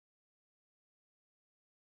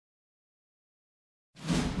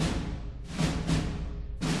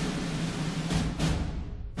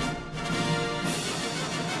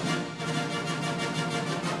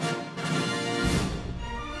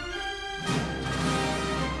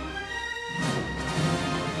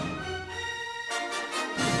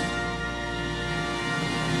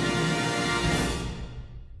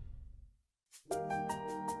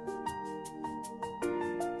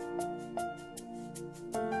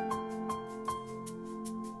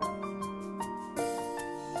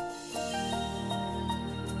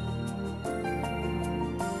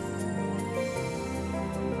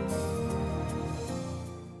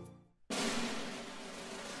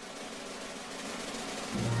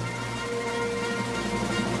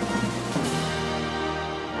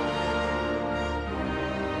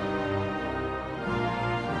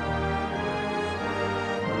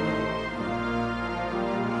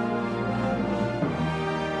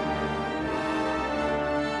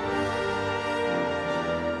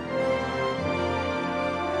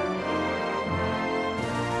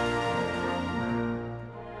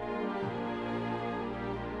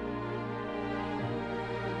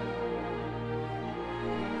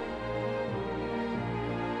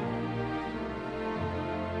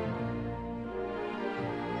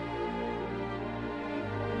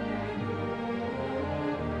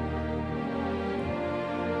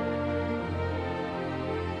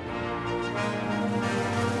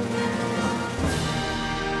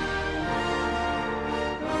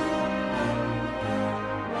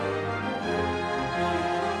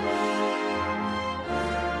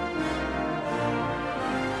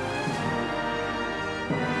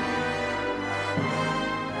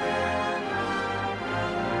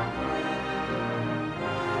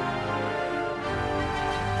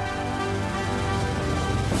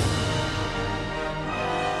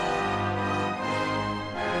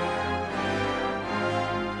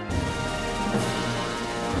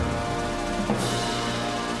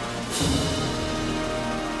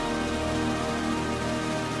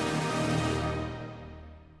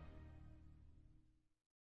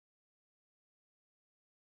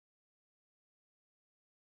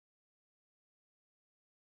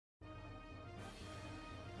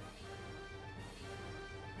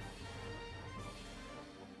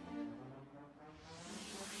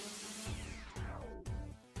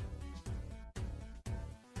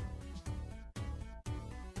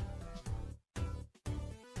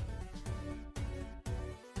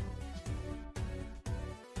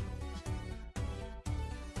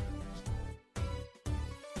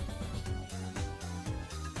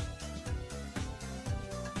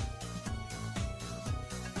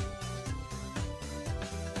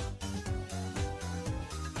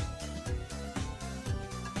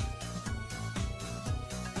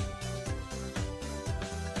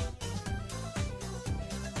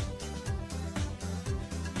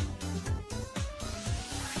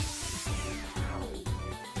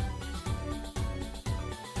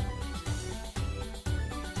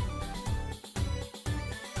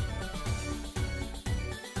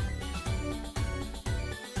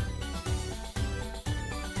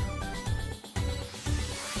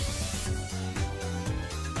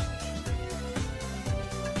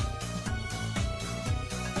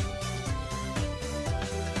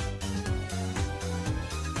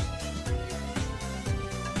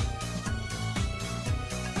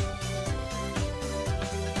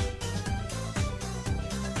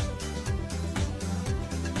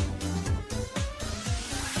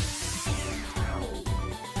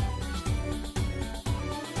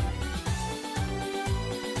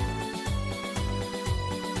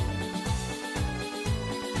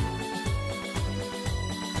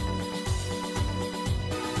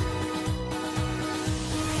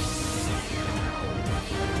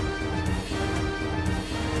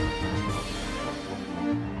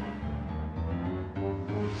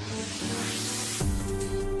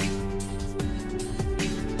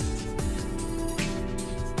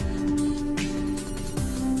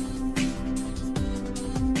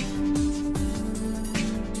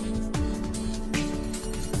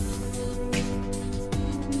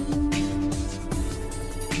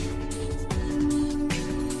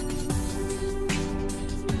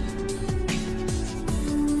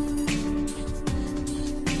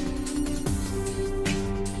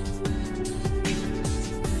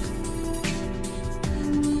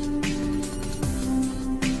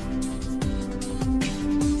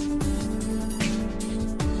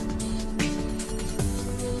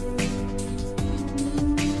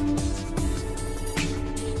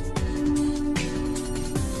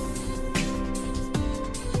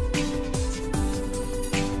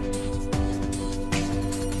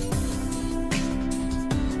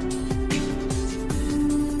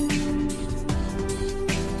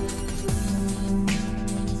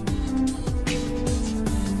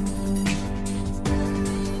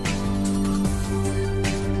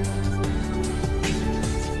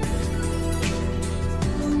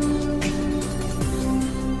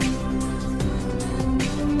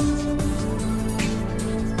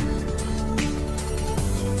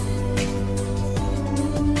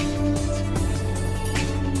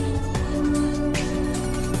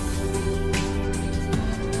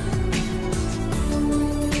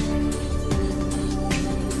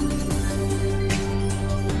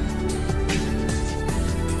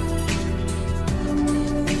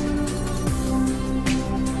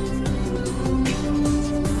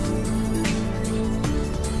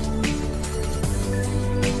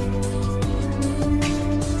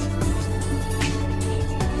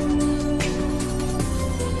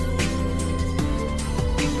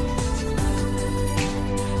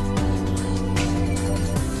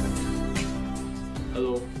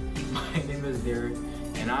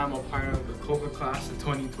Toga class of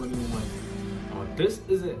 2021. This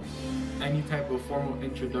isn't any type of formal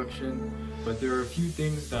introduction, but there are a few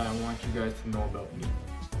things that I want you guys to know about me.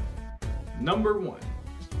 Number one,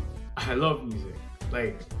 I love music,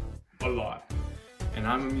 like a lot. And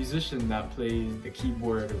I'm a musician that plays the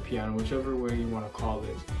keyboard or piano, whichever way you want to call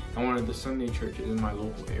it, at one of the Sunday churches in my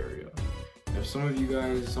local area. If some of you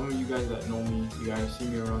guys that know me, you guys see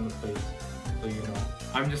me around the place, so you know,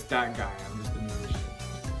 I'm just that guy, I'm just a musician.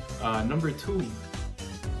 Number two,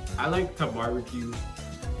 I like to barbecue,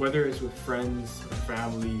 whether it's with friends or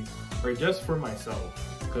family, or just for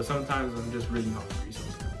myself, because sometimes I'm just really hungry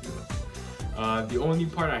sometimes, you know. The only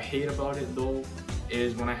part I hate about it though,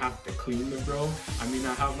 is when I have to clean the grill. I mean,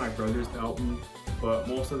 I have my brothers to help me, but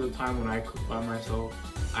most of the time when I cook by myself,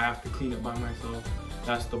 I have to clean it by myself.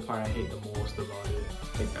 That's the part I hate the most about it,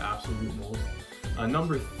 like the absolute most.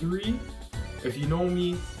 Number three, if you know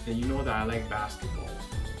me, then you know that I like basketball.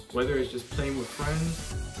 Whether it's just playing with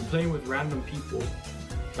friends or playing with random people,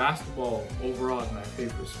 basketball overall is my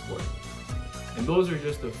favorite sport. And those are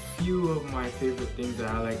just a few of my favorite things that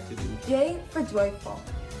I like to do. J for joyful.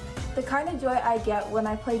 The kind of joy I get when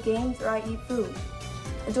I play games or I eat food.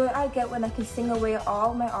 The joy I get when I can sing away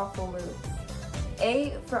all my awful moods.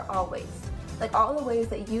 A for always. Like all the ways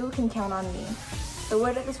that you can count on me. The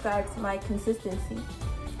word that describes my consistency.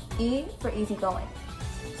 E for easygoing.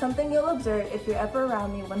 Something you'll observe if you're ever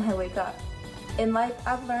around me when I wake up. In life,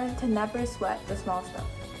 I've learned to never sweat the small stuff.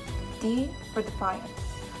 D for defiant.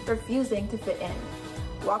 Refusing to fit in.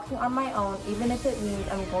 Walking on my own even if it means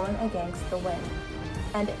I'm going against the wind.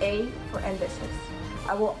 And A for ambitious.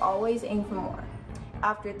 I will always aim for more.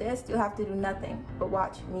 After this, you'll have to do nothing but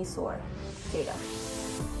watch me soar. Jada.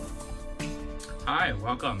 Hi,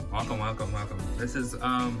 welcome. This is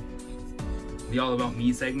the All About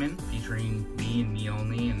Me segment featuring me and me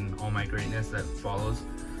only and all my greatness that follows.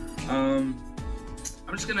 I'm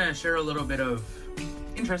just gonna share a little bit of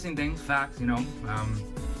interesting things, facts, you know,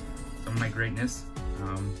 some of my greatness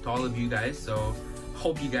to all of you guys. So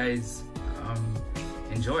hope you guys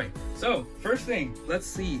enjoy. So first thing, let's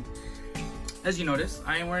see. As you notice,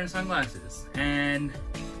 I am wearing sunglasses, and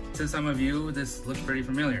to some of you, this looks pretty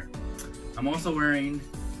familiar. I'm also wearing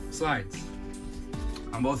slides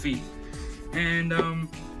on both feet, and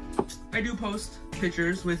I do post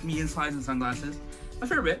pictures with me in slides and sunglasses a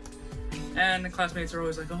fair bit, and the classmates are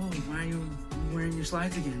always like, oh, why are you wearing your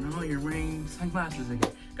slides again? Oh, you're wearing sunglasses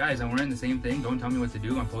again. Guys, I'm wearing the same thing. Don't tell me what to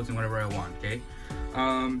do. I'm posting whatever I want, okay?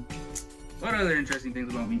 What other interesting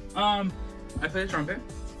things about me? I play the trumpet,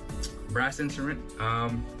 brass instrument.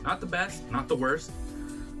 Not the best, not the worst,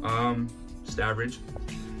 just average.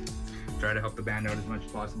 Try to help the band out as much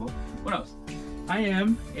as possible. What else? I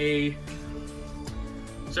am a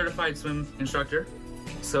certified swim instructor,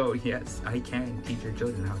 so yes, I can teach your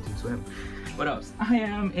children how to swim. What else? I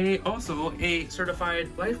am also a certified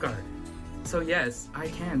lifeguard, so yes, I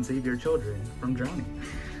can save your children from drowning.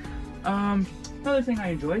 Another thing I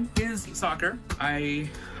enjoy is soccer. I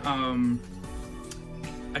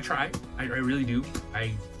try. I really do.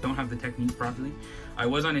 I don't have the technique properly. I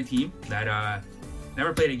was on a team that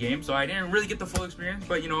never played a game, so I didn't really get the full experience,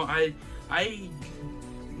 but you know, I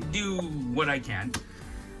do what I can.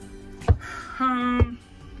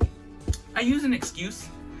 I use an excuse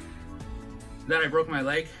that I broke my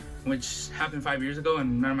leg, which happened 5 years ago,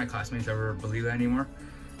 and none of my classmates ever believe that anymore.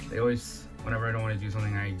 They always, whenever I don't want to do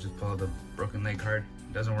something, I just pull out the broken leg card.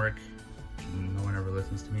 It doesn't work. No one ever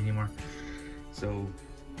listens to me anymore. So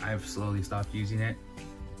I've slowly stopped using it,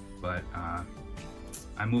 but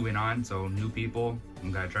I'm moving on, so new people,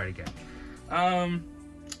 I'm gonna try it again.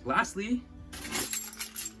 Lastly,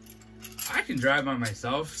 I can drive by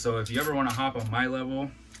myself, so if you ever want to hop on my level,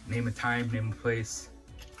 name a time, name a place,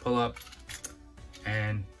 pull up,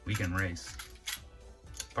 and we can race.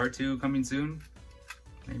 Part 2 coming soon,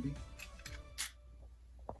 maybe.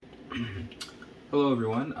 Hello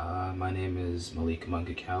everyone, my name is Malik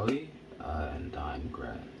Mangakali, and I'm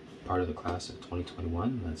part of the class of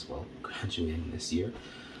 2021 that's graduating this year.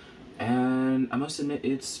 And I must admit,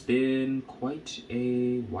 it's been quite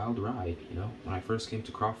a wild ride, you know. When I first came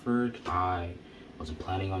to Crawford, I wasn't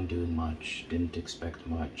planning on doing much, didn't expect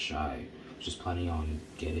much. I was just planning on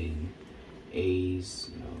getting A's,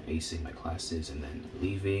 you know, acing my classes and then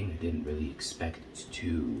leaving. I didn't really expect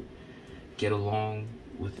to get along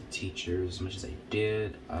with the teachers as much as I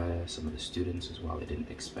did. Some of the students as well, I didn't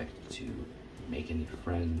expect to make any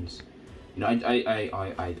friends. You know, I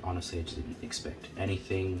honestly, I just didn't expect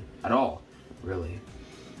anything at all, really.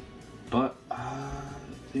 But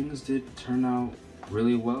things did turn out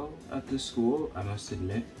really well at this school, I must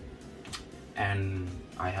admit. And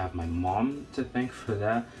I have my mom to thank for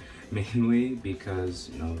that. mainly because,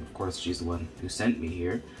 you know, of course she's the one who sent me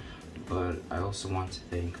here, but I also want to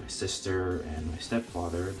thank my sister and my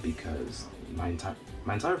stepfather because my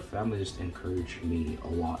entire family just encouraged me a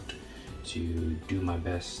lot to do my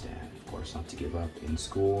best and of course not to give up in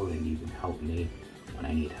school and even help me when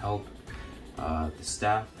I need help. The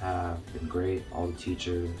staff have been great. All the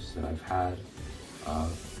teachers that I've had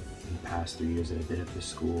in the past 3 years that I've been at this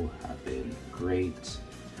school have been great.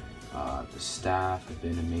 The staff have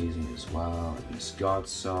been amazing as well. Miss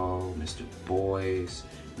Godso, Mr. Boyce,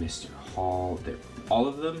 Mr. Hall, all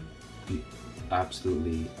of them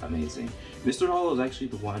absolutely amazing. Mr. Hall is actually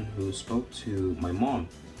the one who spoke to my mom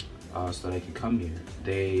so that I could come here.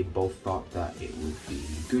 They both thought that it would be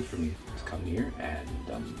good for me to come here, and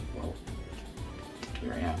well,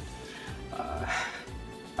 here I am.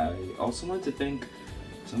 I also want to thank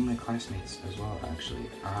some of my classmates as well. Actually,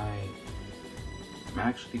 I'm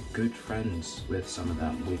actually good friends with some of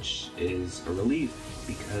them, which is a relief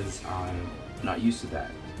because I'm not used to that.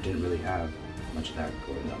 Didn't really have much of that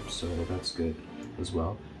growing up, so that's good as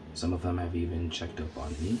well. Some of them have even checked up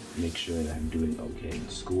on me, make sure that I'm doing okay in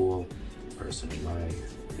school, personal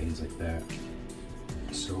life, things like that.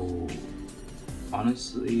 So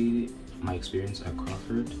honestly, my experience at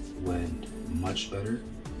Crawford went much better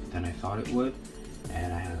than I thought it would,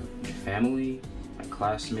 and I have my family, my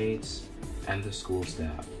classmates, and the school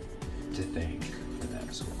staff to thank for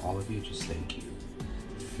that. So all of you, just thank you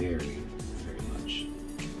very, very much.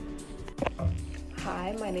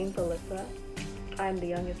 Hi, my name's Alyssa. I'm the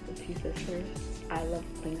youngest of 2 sisters. I love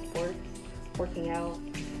playing sports, working out,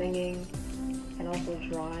 singing, and also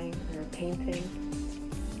drawing or painting.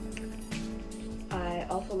 I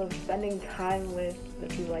also love spending time with the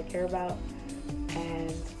people I care about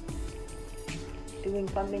and doing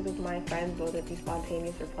fun things with my friends, whether it be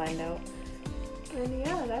spontaneous or planned out. And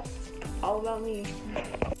yeah, that's all about me.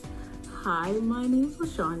 Hi, my name's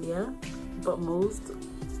LaShondia, but most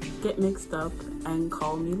get mixed up and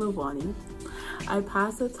call me Lavani. I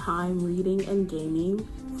pass the time reading and gaming,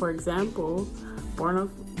 for example, Born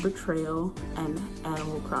of Betrayal and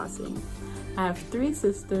Animal Crossing. I have 3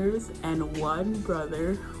 sisters and 1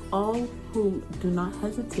 brother, all whom do not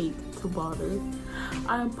hesitate to bother.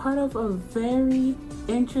 I am part of a very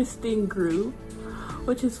interesting group,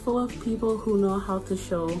 which is full of people who know how to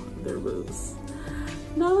show their moves.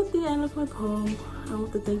 Now at the end of my poem, I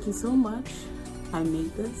want to thank you so much. I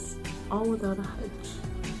made this all without a hitch.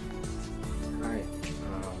 Hi,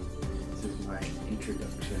 this is my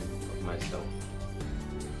introduction of myself.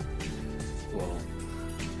 Well,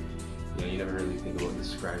 you never really think about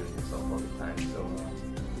describing yourself all the time, so,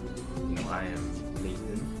 I am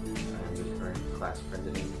Nathan. I am the current class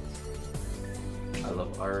president. I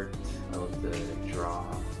love art, I love to draw,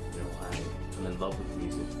 I'm in love with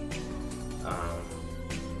music.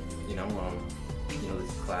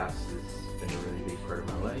 This class has been a really big part of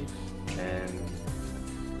my life, and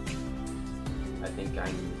I think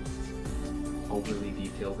I'm overly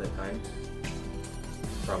detailed at times,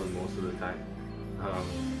 probably most of the time. I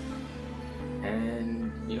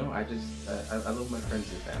love my friends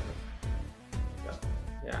and family. So,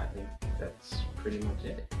 yeah, I think that's pretty much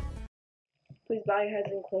it. Please bow your heads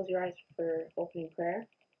and close your eyes for opening prayer.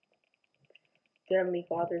 Dear Heavenly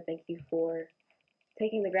Father, thank you for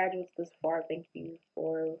taking the graduates this far. Thank you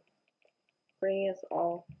for bringing us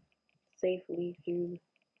all safely through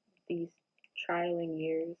these trialing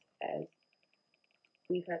years as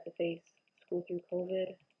we've had to face school through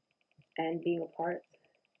COVID and being apart.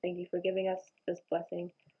 Thank you for giving us this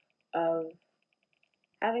blessing of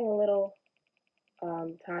having a little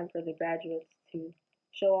time for the graduates to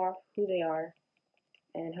show off who they are,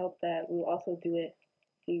 and help that we will also do it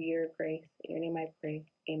through your grace. In your name I pray.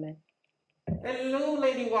 Amen. Hello,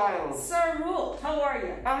 Lady Wild. Sir Rule, how are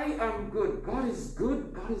you? I am good. God is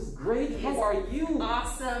good. God is great. How are you?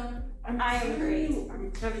 Awesome. I am great.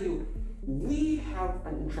 I'm telling you, we have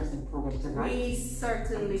an interesting program tonight. We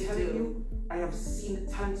certainly I'm telling do. you, I have seen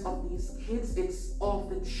the talents of these kids. It's off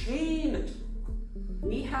the chain.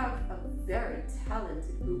 We have a very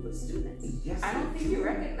talented group of students. Yes, I don't we think do. you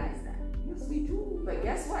recognize that. Yes, we do. But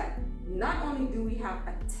guess what? Not only do we have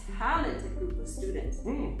a talented group of students,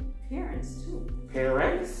 parents too.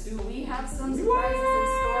 Parents? Do we have some surprises in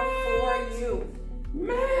store for you?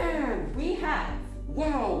 Man! We have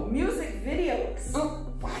Wow! music videos.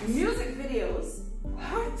 What? Music videos.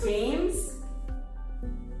 What? Games.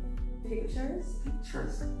 Pictures.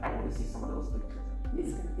 Pictures. I want to see some of those pictures.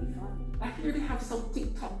 It's gonna be fun. I hear they have some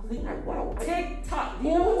TikTok thing. Wow. TikTok. Do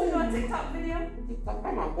you know how to do a TikTok video? TikTok.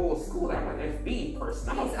 I'm an old school. I'm an FB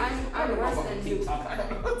person. Please, I'm don't know worse about than you. TikTok.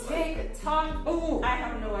 TikTok. Oh. I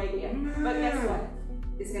have no idea. But guess what?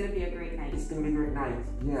 It's gonna be a great night. It's gonna be a great night.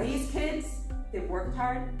 Yes. These kids, they've worked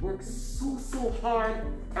hard. Worked so hard,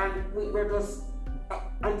 and we're just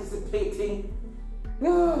anticipating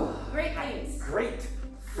Great things.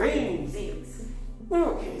 great things.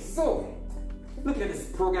 Okay, so looking at this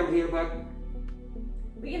program here, but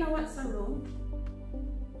you know what, Saru?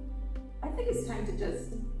 I think it's time to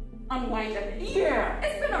just unwind a bit. Yeah.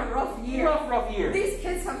 It's been a rough year. Rough year. These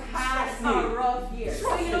kids have had Trust me. a rough year.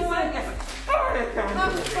 So you know what? Have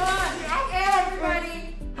fun.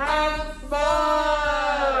 Everybody, Have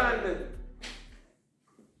fun.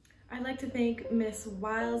 I'd like to thank Ms.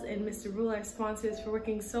 Wiles and Mr. Rule, our sponsors, for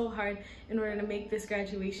working so hard in order to make this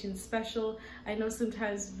graduation special. I know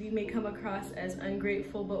sometimes we may come across as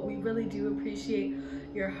ungrateful, but we really do appreciate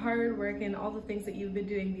your hard work and all the things that you've been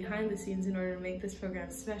doing behind the scenes in order to make this program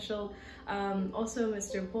special. Also,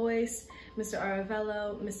 Mr. Boyce, Mr.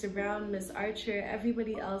 Aravello, Mr. Brown, Ms. Archer,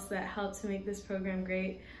 everybody else that helped to make this program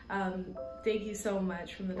great. Thank you so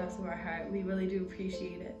much from the depths of our heart. We really do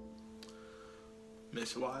appreciate it.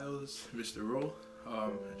 Ms. Wiles, Mr. Rule, I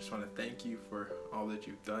just want to thank you for all that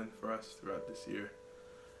you've done for us throughout this year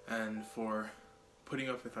and for putting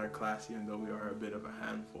up with our class even though we are a bit of a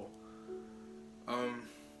handful.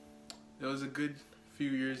 It was a good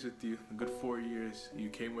few years with you, a good 4 years. You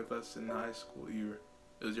came with us in high school.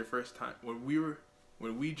 It was your first time.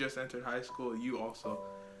 When we just entered high school, you also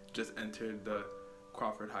just entered the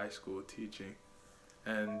Crawford High School teaching.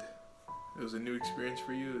 And it was a new experience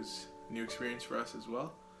for you. It was new experience for us as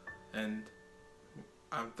well, and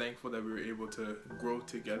I'm thankful that we were able to grow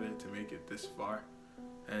together to make it this far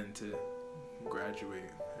and to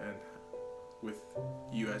graduate and with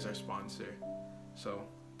you as our sponsor. So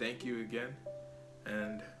thank you again,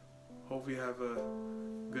 and hope we have a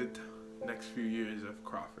good next few years of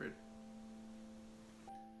Crawford.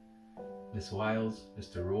 Ms. Wiles,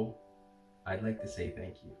 Mr. Rule, I'd like to say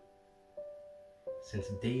thank you. Since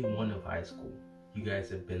day one of high school, you guys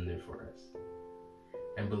have been there for us.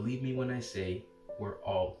 And believe me when I say, we're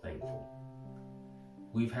all thankful.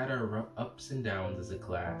 We've had our rough ups and downs as a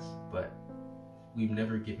class, but we've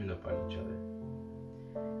never given up on each other.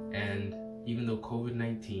 And even though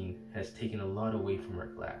COVID-19 has taken a lot away from our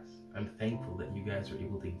class, I'm thankful that you guys were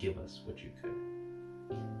able to give us what you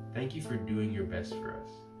could. Thank you for doing your best for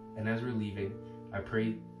us. And as we're leaving, I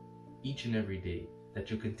pray each and every day that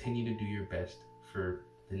you'll continue to do your best for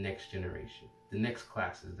the next generation, the next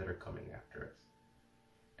classes that are coming after us.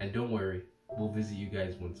 And don't worry, we'll visit you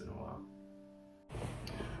guys once in a while.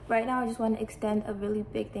 Right now, I just want to extend a really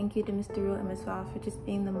big thank you to Mr. Rule and Ms. Wiles for just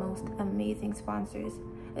being the most amazing sponsors,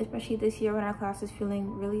 especially this year when our class is feeling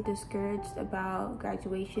really discouraged about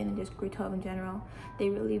graduation and just grade 12 in general. They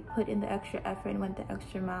really put in the extra effort and went the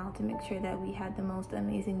extra mile to make sure that we had the most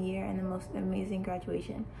amazing year and the most amazing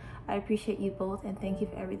graduation. I appreciate you both and thank you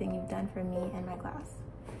for everything you've done for me and my class.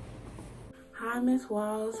 Hi, Ms.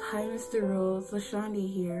 Wiles. Hi, Mr. Rose.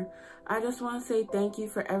 LaShonda here. I just want to say thank you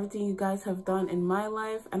for everything you guys have done in my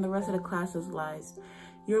life and the rest of the class's lives.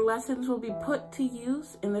 Your lessons will be put to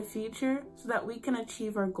use in the future so that we can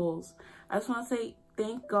achieve our goals. I just want to say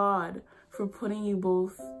thank God for putting you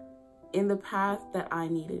both in the path that I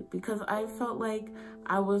needed, because I felt like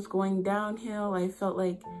I was going downhill. I felt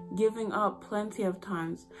like giving up plenty of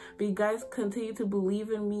times, but you guys continue to believe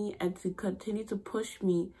in me and to continue to push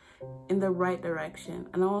me in the right direction,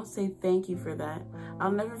 and I want to say thank you for that.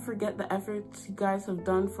 I'll never forget the efforts you guys have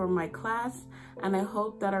done for my class, and I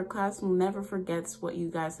hope that our class never forgets what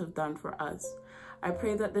you guys have done for us. I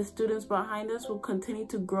pray that the students behind us will continue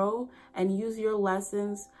to grow and use your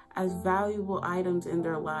lessons as valuable items in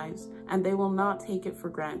their lives, and they will not take it for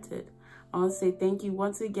granted. I want to say thank you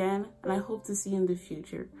once again, and I hope to see you in the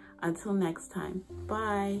future. Until next time,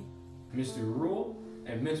 bye. Mr. Rule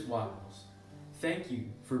and Ms. Wiles, thank you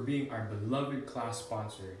for being our beloved class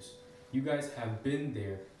sponsors. You guys have been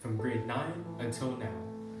there from grade 9 until now.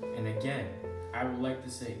 And again, I would like to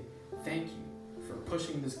say thank you for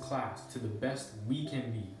pushing this class to the best we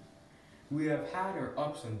can be. We have had our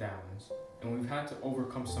ups and downs, and we've had to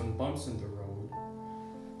overcome some bumps in the road,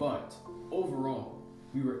 but overall,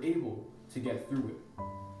 we were able to get through it.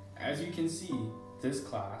 As you can see, this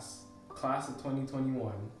class of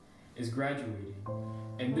 2021, is graduating,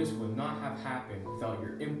 and this would not have happened without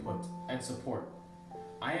your input and support.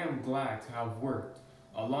 I am glad to have worked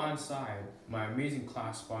alongside my amazing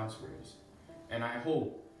class sponsors, and I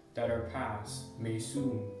hope that our paths may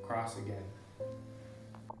soon cross again.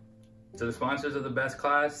 To the sponsors of the best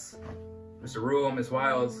class, Mr. Rule, Ms.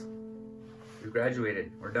 Wiles, we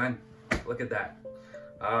graduated. We're done. Look at that.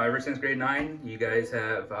 Ever since grade 9, you guys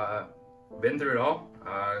have been through it all.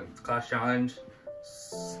 Class challenge,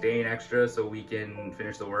 staying extra so we can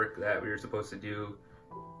finish the work that we were supposed to do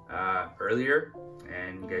earlier,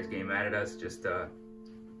 and you guys getting mad at us just to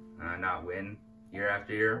not win year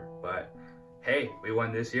after year. But hey, we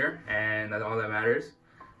won this year, and that's all that matters.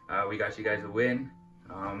 We got you guys a win.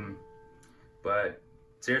 But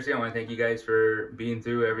seriously, I want to thank you guys for being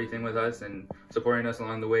through everything with us and supporting us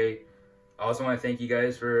along the way. I also want to thank you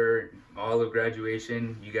guys for all of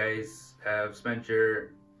graduation. You guys have spent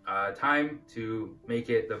your time to make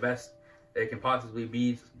it the best that it can possibly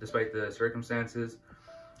be despite the circumstances.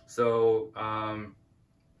 So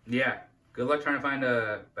yeah, good luck trying to find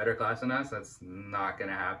a better class than us. That's not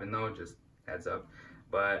gonna happen though, just heads up.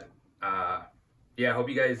 But yeah, I hope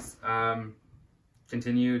you guys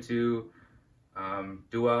continue to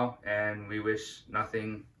do well, and we wish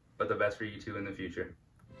nothing but the best for you two in the future.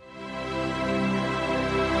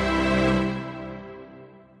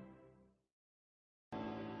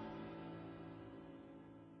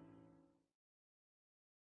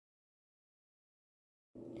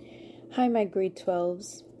 Hi, my grade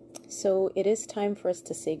 12s. So it is time for us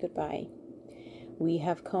to say goodbye. We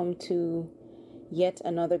have come to yet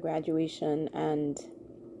another graduation, and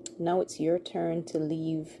now it's your turn to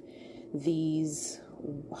leave these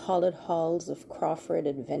hallowed halls of Crawford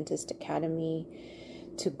Adventist Academy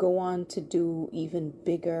to go on to do even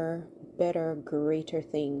bigger, better, greater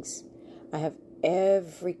things. I have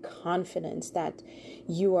every confidence that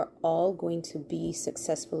you are all going to be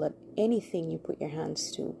successful at anything you put your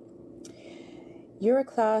hands to. You're a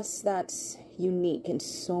class that's unique in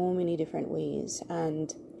so many different ways,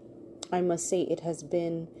 and I must say it has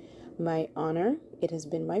been my honor, it has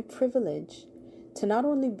been my privilege to not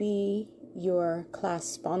only be your class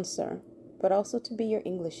sponsor, but also to be your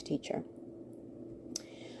English teacher.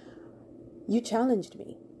 You challenged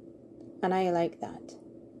me, and I like that.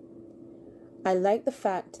 I like the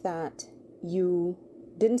fact that you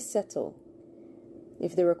didn't settle.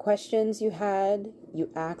 If there were questions you had, you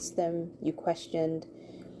asked them, you questioned.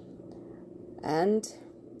 And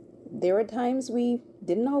there were times we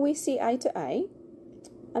didn't always see eye to eye,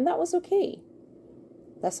 and that was okay.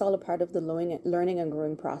 That's all a part of the learning and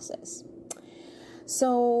growing process.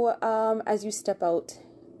 So as you step out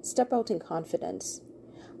in confidence.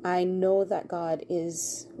 I know that God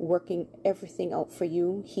is working everything out for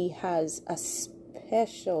you. He has a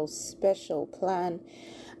special plan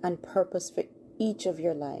and purpose for each of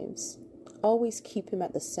your lives. Always keep him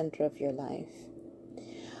at the center of your life.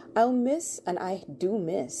 I'll miss, and I do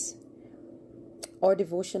miss, our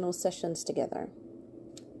devotional sessions together.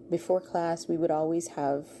 Before class, we would always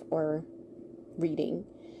have our reading,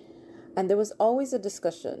 and there was always a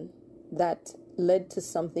discussion that led to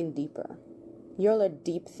something deeper. Y'all are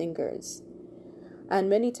deep thinkers. And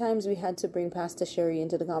many times we had to bring Pastor Sherry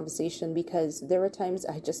into the conversation because there were times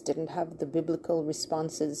I just didn't have the biblical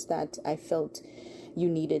responses that I felt you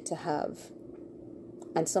needed to have.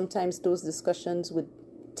 And sometimes those discussions would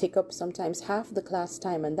take up sometimes half the class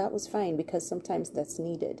time, and that was fine because sometimes that's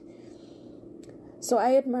needed. So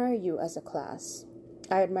I admire you as a class.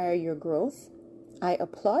 I admire your growth. I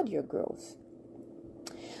applaud your growth.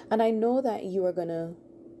 And I know that you are going to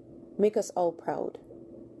make us all proud.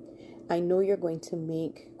 I know you're going to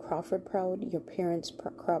make Crawford proud, your parents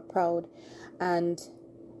proud, and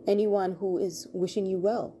anyone who is wishing you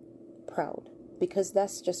well proud, because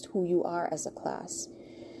that's just who you are as a class.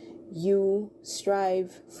 You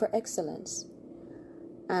strive for excellence,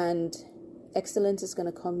 and excellence is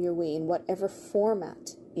going to come your way in whatever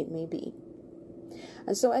format it may be.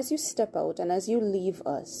 And so as you step out and as you leave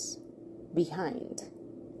us behind,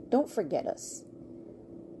 don't forget us.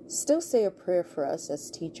 Still say a prayer for us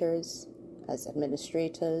as teachers, as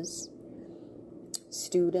administrators,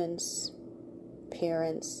 students,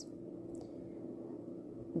 parents.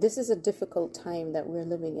 This is a difficult time that we're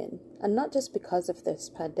living in, and not just because of this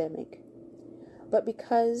pandemic, but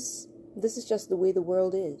because this is just the way the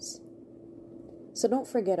world is. So don't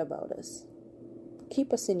forget about us.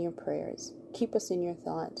 Keep us in your prayers. Keep us in your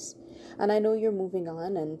thoughts. And I know you're moving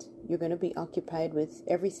on and you're going to be occupied with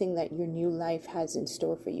everything that your new life has in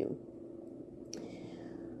store for you.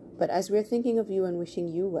 But as we're thinking of you and wishing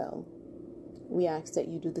you well, we ask that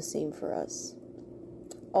you do the same for us.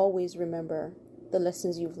 Always remember the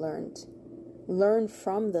lessons you've learned. Learn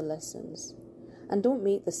from the lessons. And don't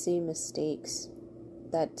make the same mistakes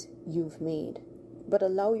that you've made. But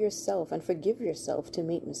allow yourself and forgive yourself to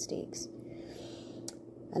make mistakes.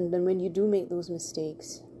 And then when you do make those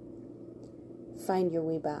mistakes, find your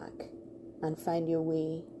way back and find your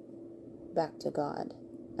way back to God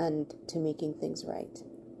and to making things right.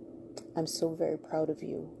 I'm so very proud of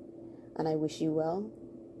you, and I wish you well,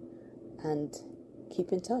 and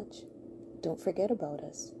keep in touch. don't forget about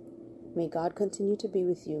us. May God continue to be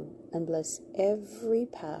with you and bless every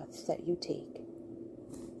path that you take.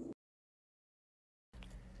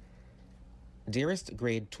 Dearest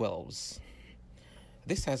grade 12s,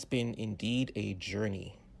 this has been indeed a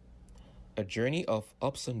journey of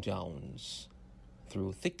ups and downs,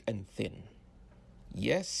 through thick and thin.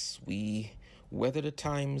 Yes, we weathered the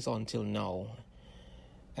times until now,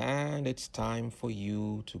 and it's time for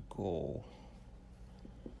you to go.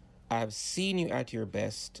 I've seen you at your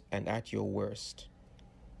best and at your worst,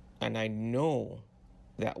 and I know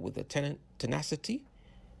that with the tenacity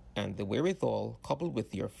and the wherewithal coupled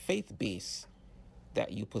with your faith base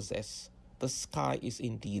that you possess, the sky is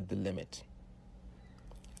indeed the limit.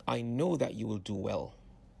 I know that you will do well.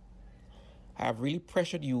 I have really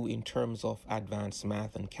pressured you in terms of advanced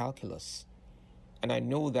math and calculus, and I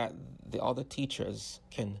know that the other teachers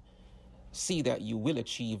can see that you will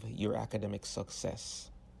achieve your academic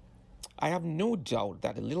success. I have no doubt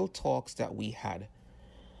that the little talks that we had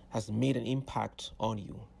has made an impact on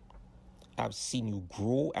you. I've seen you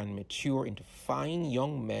grow and mature into fine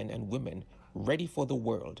young men and women ready for the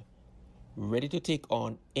world, ready to take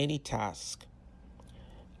on any task.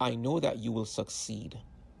 I know that you will succeed.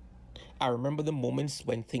 I remember the moments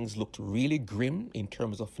when things looked really grim in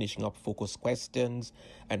terms of finishing up focus questions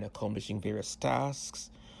and accomplishing various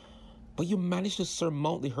tasks. But you managed to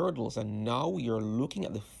surmount the hurdles, and now you're looking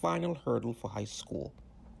at the final hurdle for high school.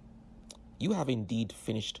 You have indeed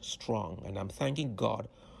finished strong, and I'm thanking God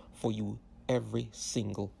for you every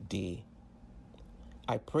single day.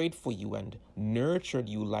 I prayed for you and nurtured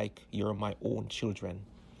you like you're my own children,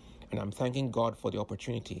 and I'm thanking God for the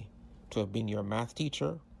opportunity to have been your math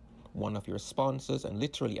teacher, one of your sponsors, and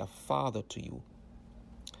literally a father to you.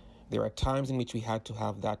 There are times in which we had to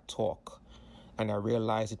have that talk, and I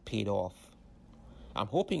realized it paid off. I'm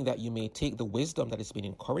hoping that you may take the wisdom that has been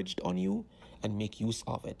encouraged on you and make use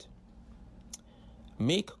of it.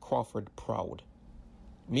 Make Crawford proud.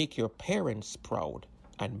 Make your parents proud.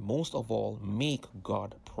 And most of all, make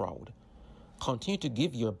God proud. Continue to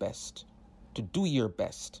give your best, to do your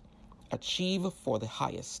best. Achieve for the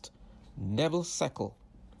highest. Never settle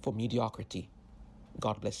for mediocrity.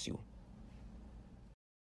 God bless you.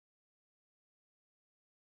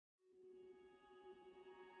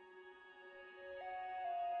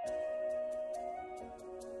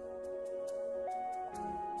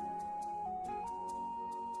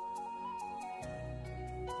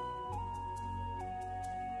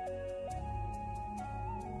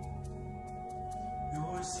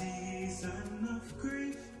 Your season of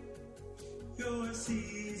grief, your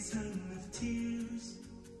season of tears,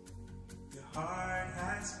 your heart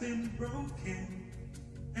has been broken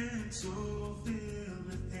and so filled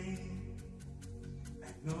with pain.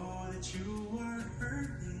 I know that you are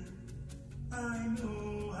hurting, I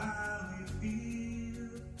know how you feel.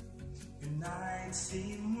 Your nights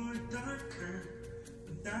seem more darker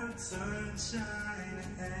without sunshine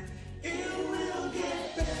ahead. It will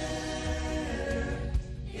get better,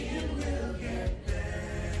 it will get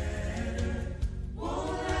better.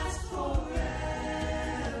 Won't last forever,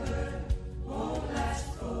 won't last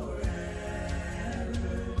forever.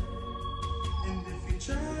 And if you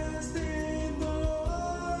trust in the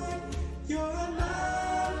Lord, your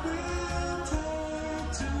life will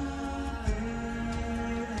turn to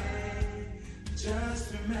pain.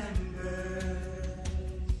 Just remember,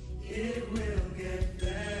 it will get better.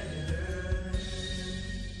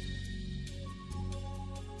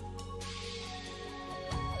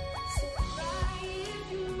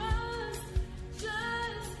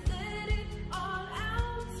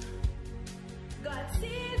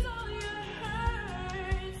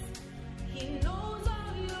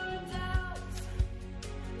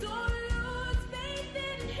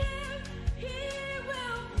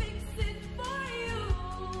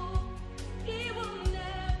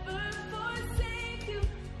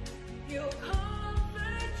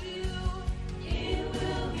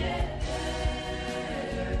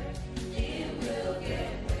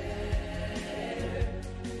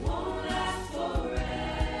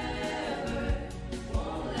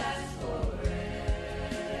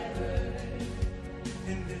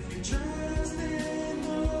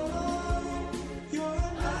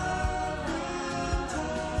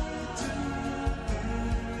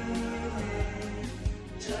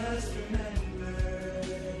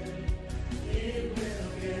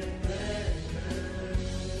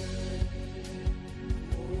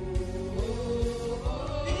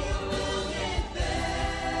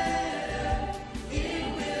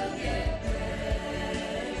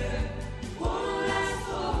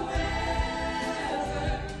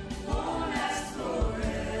 Won't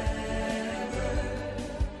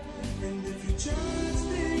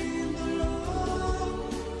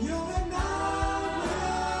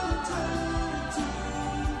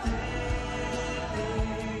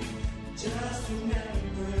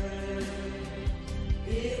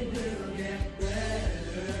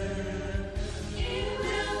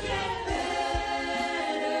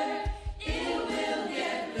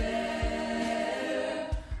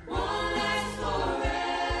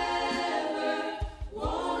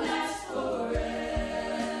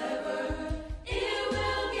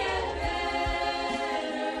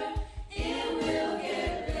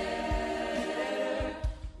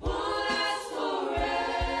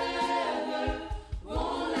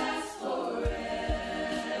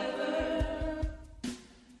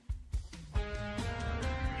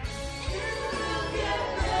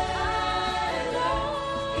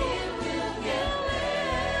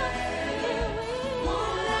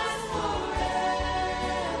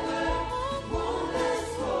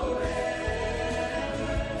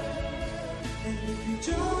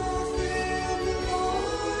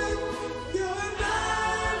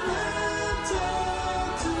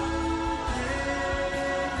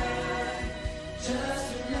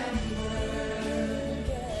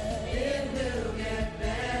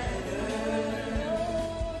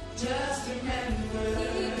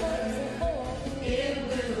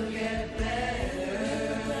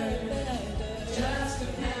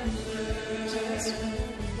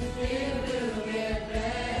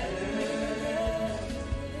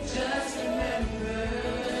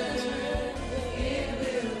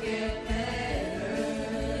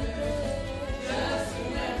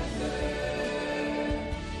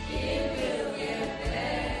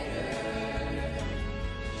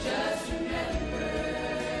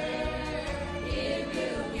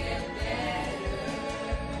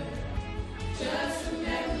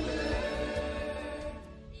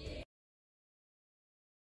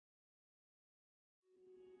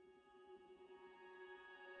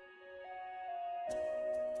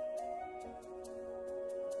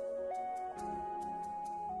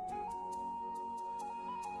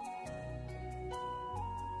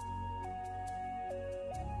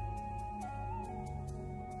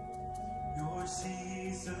your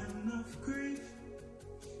season of grief,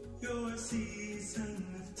 your season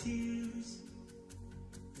of tears.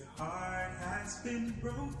 Your heart has been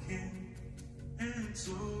broken and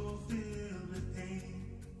so filled with pain.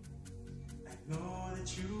 I know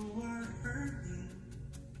that you are hurting,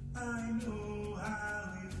 I know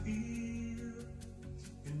how you feel.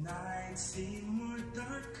 Your nights seem more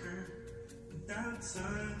darker without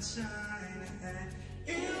sunshine ahead.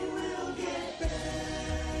 It will get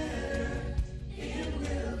better, it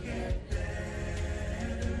will get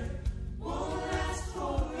better. Won't last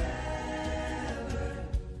forever,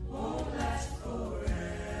 won't last forever.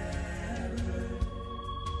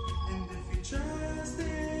 And if you trust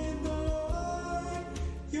in the Lord,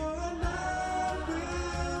 your love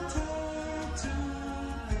will turn to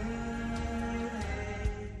pain.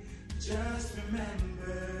 Just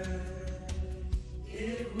remember,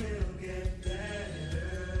 it will get better.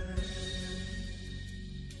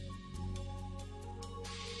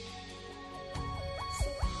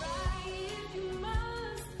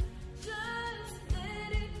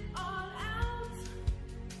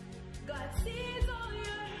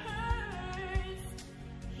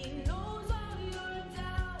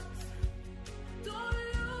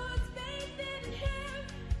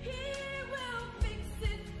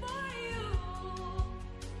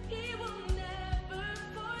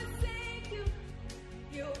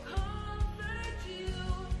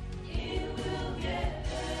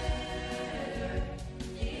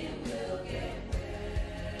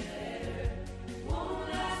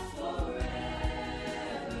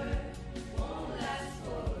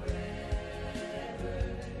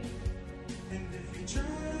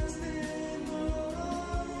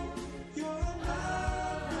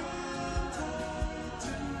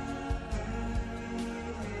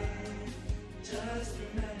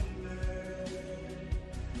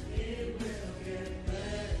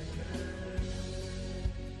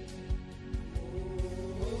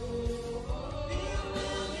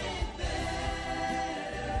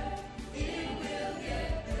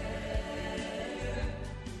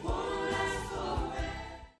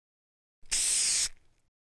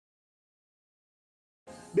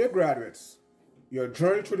 Dear graduates, your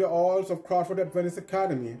journey through the halls of Crawford Adventist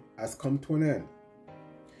Academy has come to an end.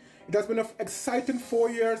 It has been an exciting 4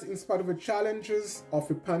 years in spite of the challenges of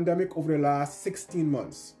the pandemic over the last 16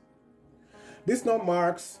 months. This now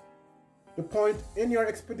marks the point in your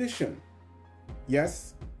expedition.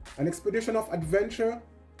 Yes, an expedition of adventure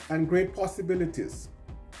and great possibilities.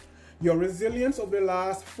 Your resilience over the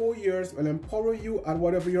last 4 years will empower you at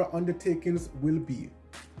whatever your undertakings will be.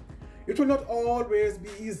 It will not always be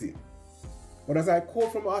easy, but as I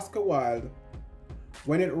quote from Oscar Wilde,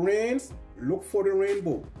 when it rains, look for the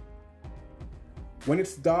rainbow. When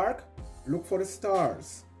it's dark, look for the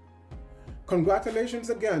stars. Congratulations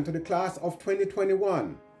again to the class of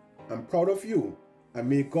 2021. I'm proud of you, and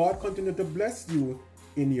may God continue to bless you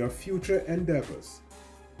in your future endeavors.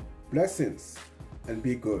 Blessings, and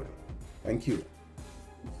be good. Thank you.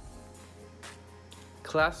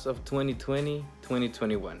 Class of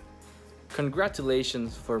 2020-2021.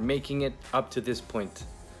 Congratulations for making it up to this point.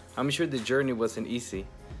 I'm sure the journey wasn't easy,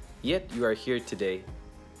 yet you are here today.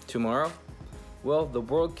 Tomorrow? Well, the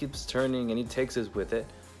world keeps turning and it takes us with it,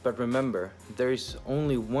 but remember, there is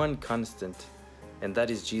only one constant, and that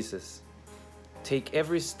is Jesus. Take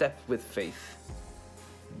every step with faith.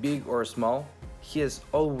 Big or small, He is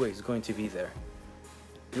always going to be there.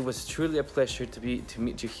 It was truly a pleasure to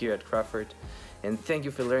meet you here at Crawford, and thank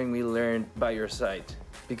you for letting me learn by your side.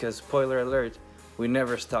 Because, spoiler alert, we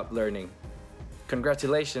never stop learning.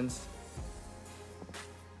 Congratulations!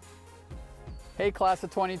 Hey class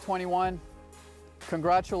of 2021,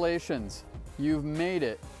 congratulations, you've made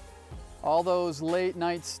it. All those late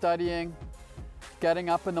nights studying, getting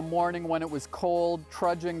up in the morning when it was cold,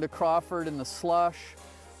 trudging to Crawford in the slush,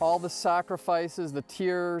 all the sacrifices, the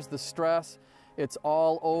tears, the stress, it's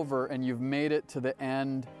all over and you've made it to the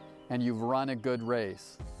end and you've run a good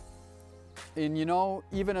race. And you know,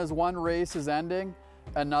 even as one race is ending,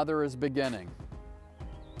 another is beginning.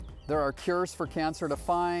 There are cures for cancer to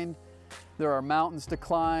find, there are mountains to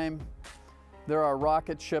climb, there are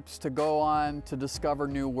rocket ships to go on to discover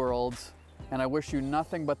new worlds, and I wish you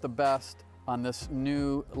nothing but the best on this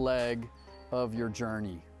new leg of your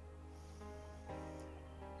journey.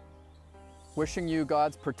 Wishing you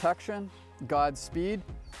God's protection, God's speed.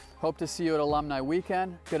 Hope to see you at Alumni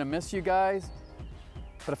Weekend. Gonna miss you guys.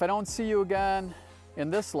 But if I don't see you again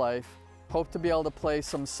in this life, hope to be able to play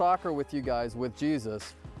some soccer with you guys with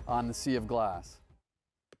Jesus on the Sea of Glass.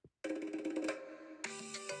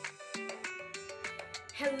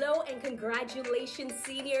 Hello and congratulations,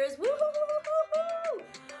 seniors. Woo-hoo-hoo-hoo-hoo.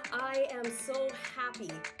 I am so happy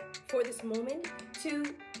for this moment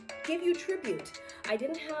to give you tribute. I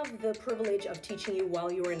didn't have the privilege of teaching you while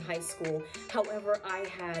you were in high school. However, I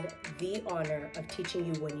had the honor of teaching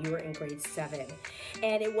you when you were in grade 7.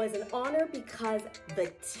 And it was an honor because the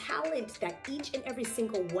talent that each and every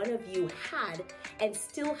single one of you had and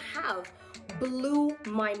still have blew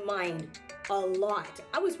my mind a lot.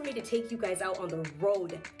 I was ready to take you guys out on the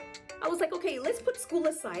road. I was like, okay, let's put school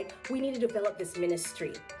aside. We need to develop this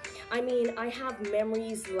ministry. I mean, I have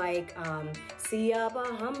memories like Siya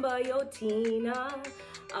Bahamba Yotina,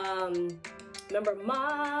 remember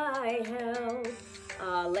My Help,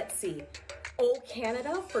 let's see, O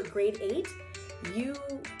Canada for grade 8. You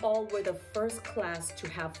all were the first class to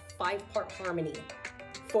have 5-part harmony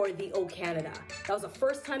for the O Canada. That was the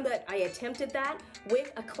first time that I attempted that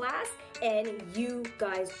with a class, and you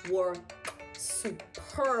guys were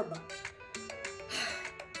superb.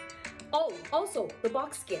 Oh, also the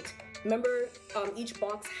box skit. Remember, each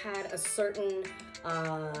box had a certain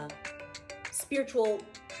spiritual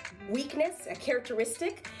weakness, a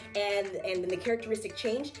characteristic, and then the characteristic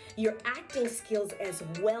changed. Your acting skills as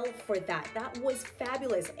well for that. That was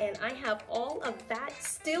fabulous, and I have all of that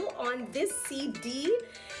still on this CD.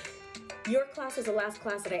 Your class was the last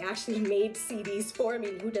class that I actually made CDs for. I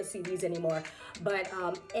mean, who does CDs anymore? But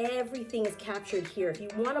everything is captured here. If you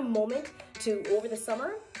want a moment to, over the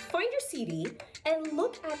summer, find your CD and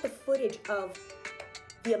look at the footage of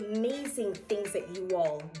the amazing things that you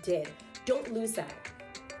all did. Don't lose that.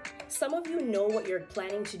 Some of you know what you're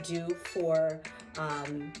planning to do for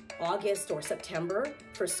August or September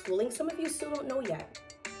for schooling. Some of you still don't know yet.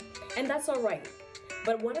 And that's all right.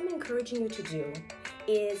 But what I'm encouraging you to do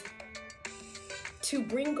is to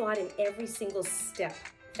bring God in every single step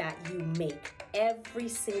that you make, every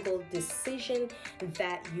single decision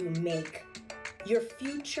that you make. Your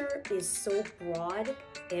future is so broad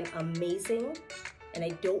and amazing, and I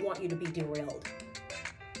don't want you to be derailed.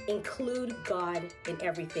 Include God in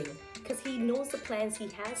everything, because He knows the plans He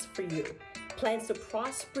has for you. Plans to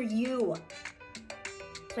prosper you.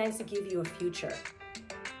 Plans to give you a future.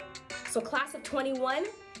 So class of 21,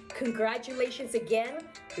 congratulations again.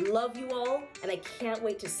 Love you all, and I can't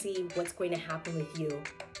wait to see what's going to happen with you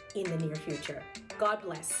in the near future. God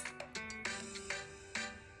bless.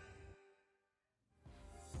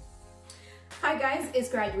 Hi guys, it's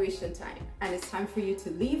graduation time, and it's time for you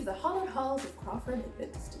to leave the hallowed halls of Crawford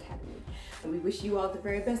Adventist Academy. And we wish you all the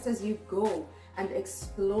very best as you go and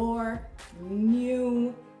explore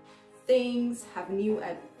new things, have new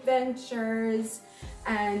adventures,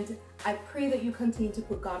 and I pray that you continue to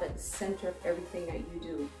put God at the center of everything that you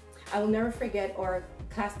do. I will never forget our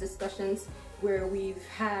class discussions where we've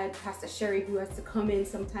had Pastor Sherry, who has to come in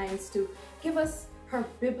sometimes to give us her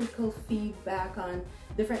biblical feedback on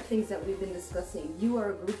different things that we've been discussing. You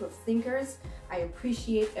are a group of thinkers. I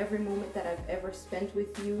appreciate every moment that I've ever spent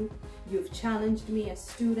with you. You've challenged me as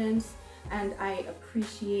students, and I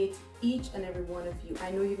appreciate each and every one of you.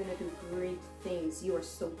 I know you're gonna do great things. You are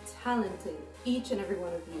so talented, each and every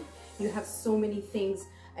one of you. You have so many things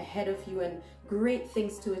ahead of you and great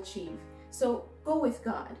things to achieve. So go with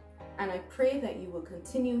God, and I pray that you will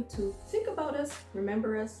continue to think about us,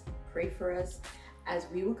 remember us, pray for us, as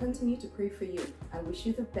we will continue to pray for you. I wish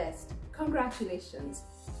you the best. Congratulations,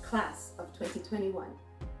 class of 2021.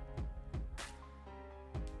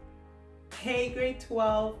 Hey grade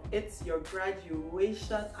 12, it's your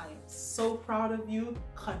graduation. I am so proud of you.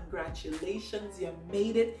 Congratulations, you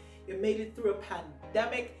made it. You made it through a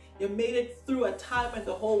pandemic. You made it through a time when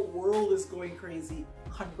the whole world is going crazy.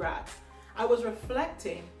 Congrats. I was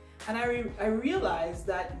reflecting and I realized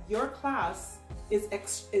that your class is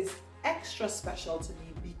extra special to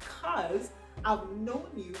me because I've known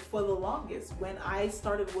you for the longest. When I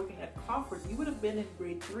started working at Crawford, you would have been in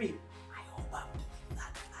grade 3. I hope I'm doing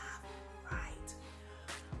that math right.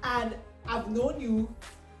 And I've known you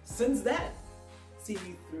since then. Seen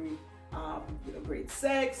you through grade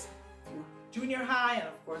 6, through junior high, and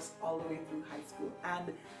of course all the way through high school.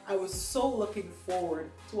 And I was so looking forward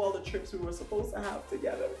to all the trips we were supposed to have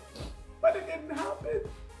together, but it didn't happen.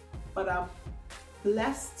 But I'm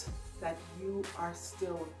blessed that you are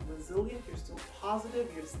still resilient, you're still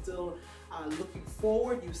positive, you're still looking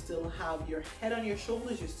forward, you still have your head on your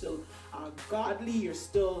shoulders, you're still godly, you're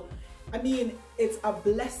still, I mean, it's a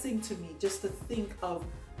blessing to me just to think of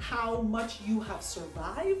how much you have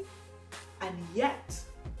survived and yet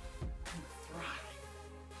you thrive.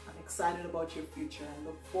 I'm excited about your future and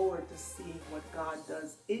look forward to seeing what God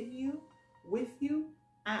does in you, with you,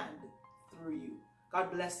 and through you. God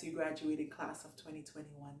bless you, graduating class of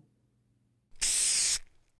 2021.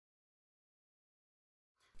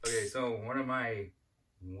 Okay, so one of my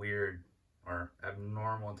weird or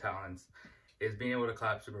abnormal talents is being able to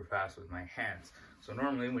clap super fast with my hands. So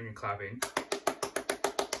normally when you're clapping,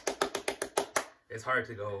 it's hard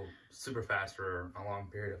to go super fast for a long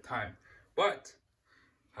period of time. But,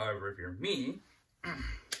 however, if you're me,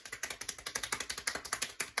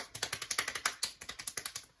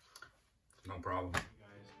 no problem.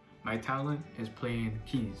 My talent is playing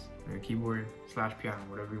keys, or keyboard / piano,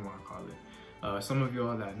 whatever you want to call it. Some of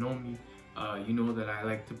y'all that know me, you know that I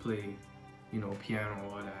like to play, piano,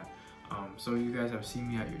 all that. So you guys have seen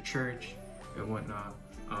me at your church and whatnot.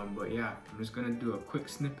 But yeah, I'm just gonna do a quick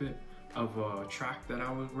snippet of a track that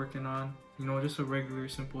I was working on. Just a regular,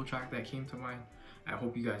 simple track that came to mind. I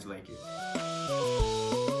hope you guys like it.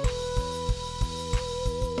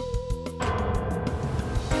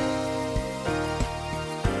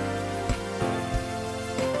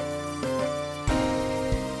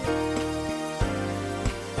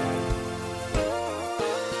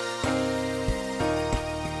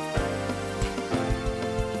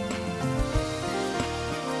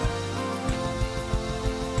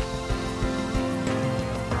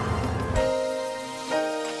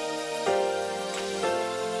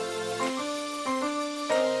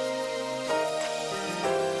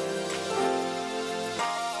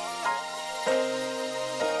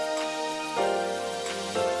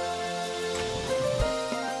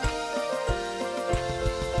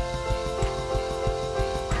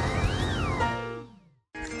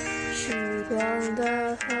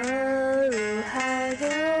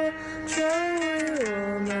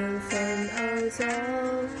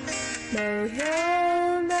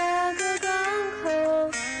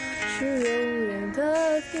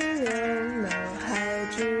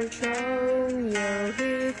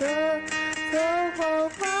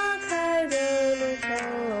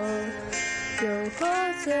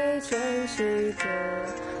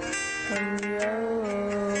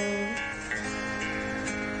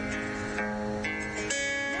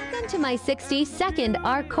 Welcome to my 60-second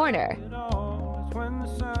art corner. When the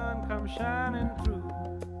sun comes shining through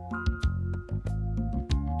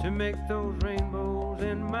to make those rainbows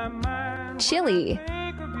in my mind. Chili.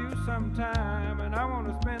 I think of you sometime, and I want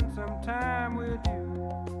to spend some time with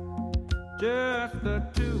you. Just the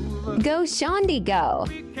two of us. Go Shondi go.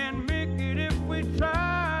 We can make it if we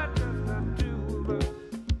try. Just the two of us.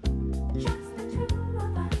 Just the two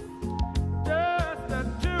of us. Just the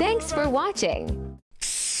two. Thanks for watching.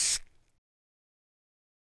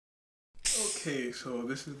 Okay, so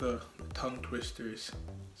this is the tongue twisters.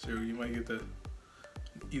 So you might get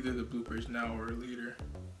either the bloopers now or later.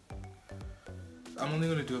 I'm only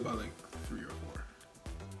gonna do about like 3 or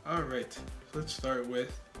 4. All right, let's start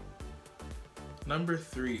with number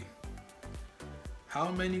 3.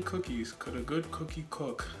 How many cookies could a good cookie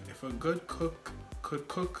cook if a good cook could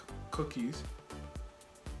cook cookies?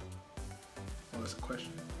 Well, that's a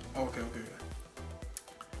question. Okay.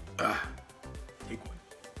 Take 1.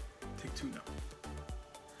 Take 2 now.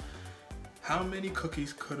 How many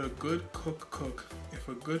cookies could a good cook cook if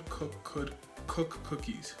a good cook could cook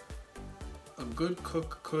cookies? A good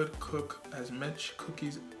cook could cook as much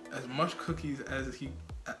cookies as he.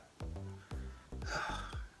 Gosh,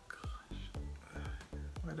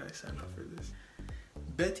 why did I sign up for this?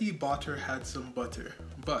 Betty Botter had some butter,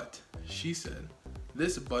 but she said,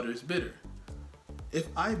 "This butter's bitter. If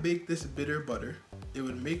I bake this bitter butter, it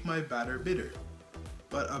would make my batter bitter.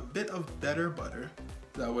 But a bit of better butter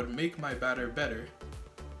that would make my batter better."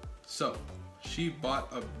 So she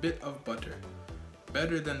bought a bit of butter,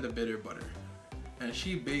 better than the bitter butter, and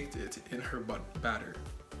she baked it in her batter.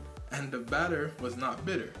 And the batter was not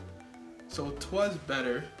bitter. So 'twas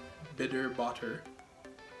better, bitter butter.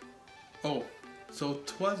 Oh, so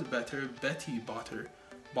 'twas better Betty Botter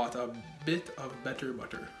bought a bit of better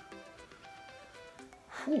butter.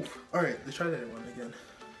 Whew. All right, let's try that one again.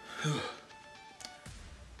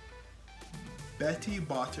 Betty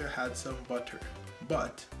Botter had some butter,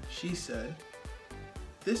 but she said,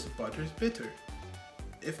 "This butter's bitter.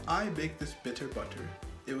 If I bake this bitter butter,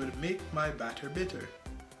 it would make my batter bitter.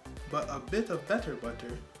 But a bit of better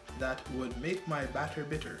butter, that would make my batter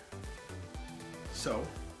bitter." So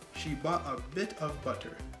she bought a bit of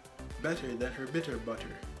butter, better than her bitter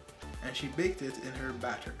butter, and she baked it in her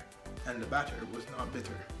batter, and the batter was not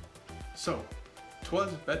bitter. So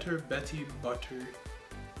 'twas better Betty Butter,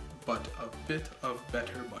 but a bit of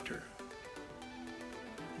better butter.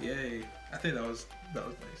 Yay! I think that was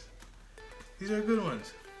nice. These are good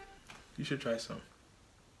ones. You should try some.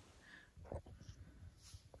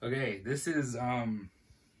 Okay, this is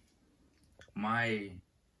my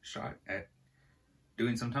shot at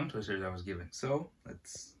doing some tongue twisters I was given. So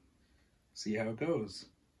let's see how it goes.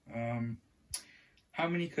 How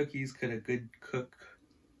many cookies could a good cook?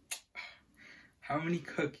 How many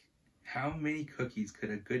cookies could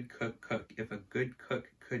a good cook cook if a good cook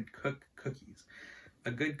could cook cookies?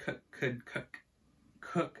 A good cook could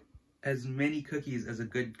cook as many cookies as a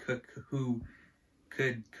good cook who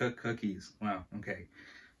could cook cookies. Wow, okay.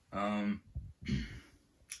 A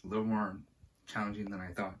little more challenging than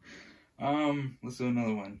I thought. Let's do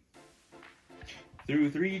another one.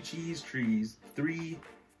 Through three cheese trees, through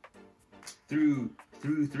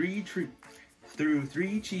three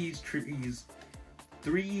cheese trees,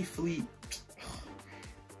 three fleet,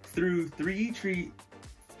 through three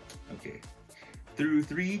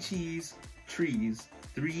cheese trees,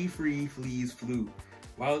 three free fleas flew.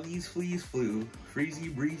 While these fleas flew,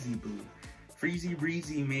 freezy breezy blew. Freezy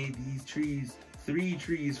breezy made these three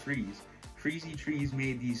trees freeze. Freezy trees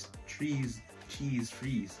made these cheese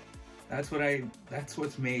freeze. That's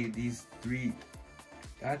what's made these three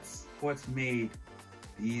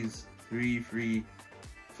free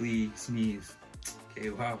flea sneeze. Okay,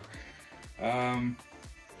 wow.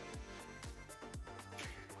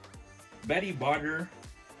 Betty Botter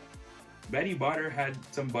had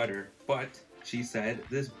some butter, but she said,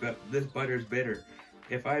 this butter's bitter.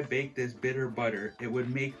 If I bake this bitter butter, it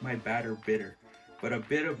would make my batter bitter. But a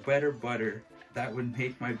bit of better butter, that would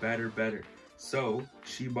make my batter better. So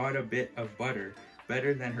she bought a bit of butter,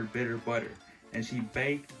 better than her bitter butter, and she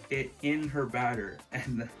baked it in her batter,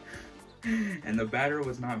 and the batter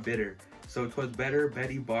was not bitter. So 'twas better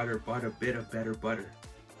Betty Botter bought a bit of better butter.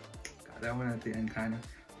 Got that one at the end, kind of.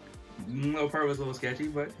 Little part was a little sketchy,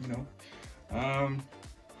 but you know.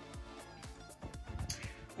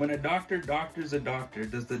 When a doctor doctors a doctor,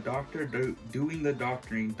 does the doctor doing the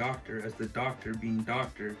doctoring doctor as the doctor being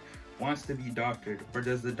doctored wants to be doctored, or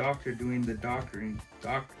does the doctor doing the doctoring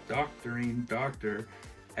doctor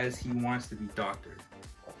as he wants to be doctored?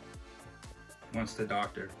 Wants to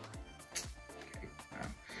doctor. Okay.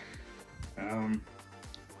 Wow.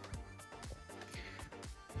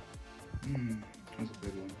 That's a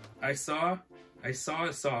big one. I saw a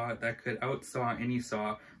saw that could outsaw any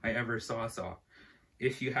saw I ever saw.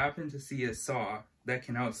 If you happen to see a saw that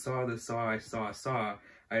can outsaw the saw I saw,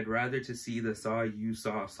 I'd rather to see the saw you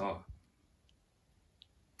saw.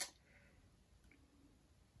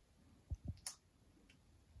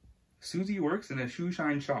 Susie works in a shoe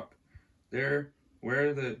shine shop.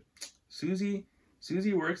 Susie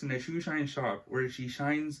works in a shoe shine shop where she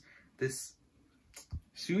shines this.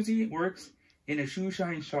 Susie works in a shoe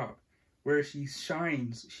shine shop where she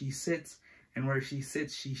shines, she sits, and where she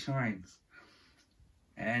sits, she shines.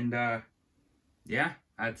 And yeah,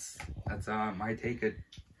 that's my take at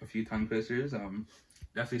a few tongue twisters.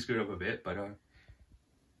 Definitely screwed up a bit, but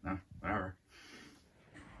no, whatever.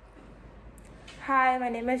 Hi, my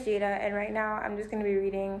name is Jada, and right now I'm just going to be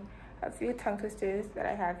reading a few tongue twisters that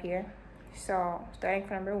I have here. So, starting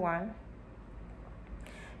from number 1.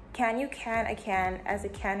 Can you can a can as a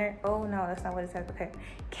canner? Oh no, that's not what it says. Okay.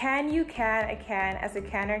 Can you can a can as a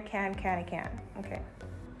canner can a can? Okay.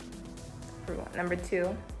 Number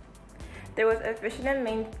 2. There was a fisherman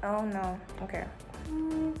named. Oh no. Okay.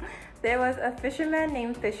 There was a fisherman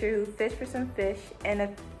named Fisher who fished for some fish and a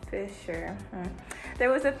fisher. There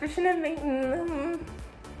was a fisherman named.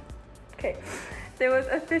 Okay. There was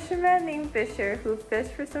a fisherman named Fisher who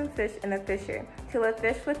fished for some fish and a fisher, till a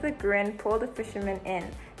fish with a grin pulled the fisherman in.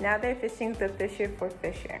 Now they're fishing the fisher for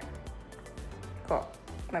Fisher. Cool.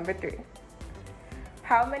 Number 3.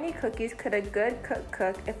 How many cookies could a good cook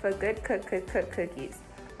cook if a good cook could cook cookies?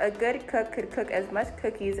 A good cook could cook as much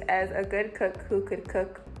cookies as a good cook who could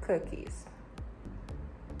cook cookies.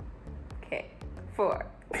 Okay. 4.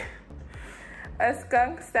 A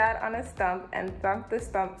skunk sat on a stump and thunked the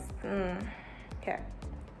stumps. Okay.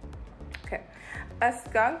 A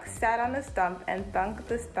skunk sat on a stump and thunked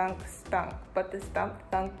the stunk, but the stump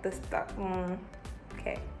thunked the stump.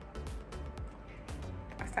 Okay.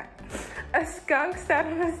 A skunk sat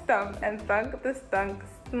on a stump and thunked the stunk.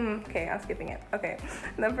 Okay, I'm skipping it. Okay.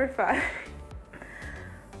 Number 5.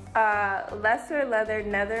 Lesser leather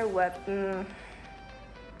nether weapon.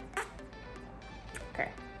 Okay,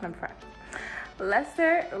 number 5.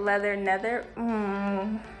 Lesser leather nether.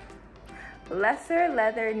 Lesser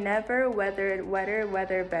leather never weathered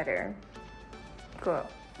weather better. Cool.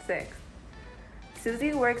 6.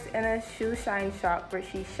 Susie works in a shoe shine shop where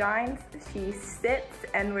she shines, she sits,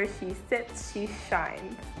 and where she sits, she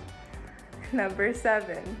shines. Number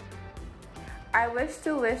 7. I wish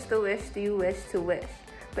to wish the wish you wish to wish.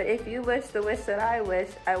 But if you wish the wish that I wish,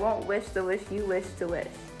 I won't wish the wish you wish to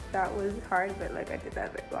wish. That was hard, but like I did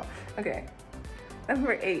that very well. Okay.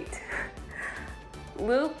 Number 8.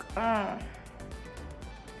 Luke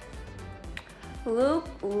Luke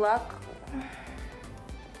Luck.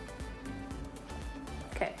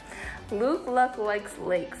 Okay. Luke Luck likes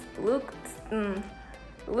lakes.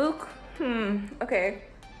 Okay.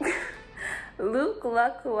 Luke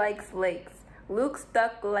Luck likes lakes. Luke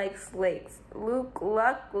Duck likes lakes. Luke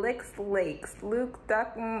Luck licks lakes. Luke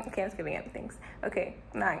Duck. Okay, I'm skipping at things. Okay,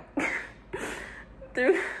 9.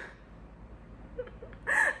 Through.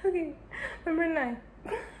 Okay, number 9.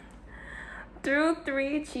 Through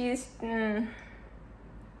 3 cheese.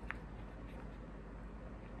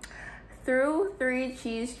 Through 3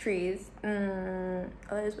 cheese trees. Oh,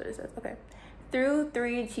 that is what it says. Okay. Through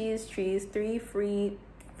 3 cheese trees, 3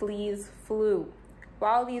 fleas flew.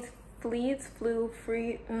 While these fleas flew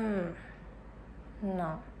free.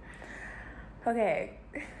 No. Okay.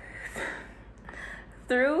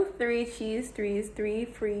 Through 3 cheese trees, 3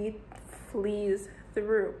 free fleas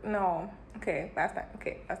through. No. Okay, last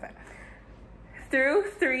time.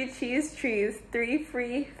 Through 3 cheese trees, 3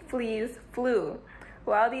 free fleas flew.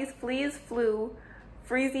 While these fleas flew,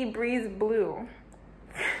 freezy breeze blew.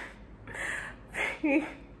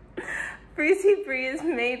 Freezy breeze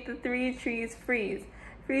made the 3 trees freeze.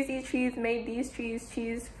 Freezy trees made these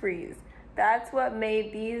trees freeze. That's what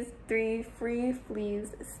made these 3 free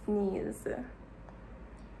fleas sneeze.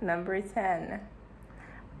 Number 10.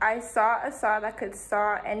 I saw a saw that could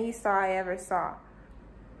saw any saw I ever saw.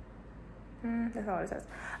 That's not what it says.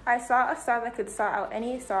 I saw a saw that could saw out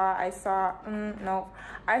any saw I saw. No.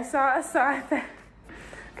 I saw a saw that.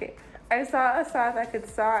 Okay. I saw a saw that could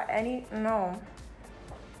saw any. No.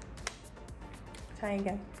 Try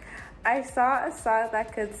again. I saw a saw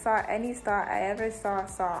that could saw any saw I ever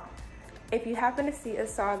saw. If you happen to see a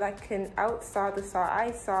saw that can outsaw the saw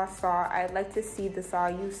I saw, I'd like to see the saw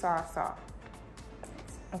you saw.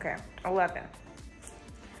 Okay. 11.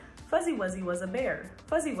 Fuzzy Wuzzy was a bear.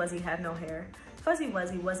 Fuzzy Wuzzy had no hair. Fuzzy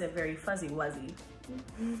Wuzzy wasn't very fuzzy wuzzy.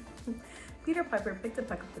 Peter Piper picked a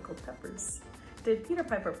peck of pickled peppers. Did Peter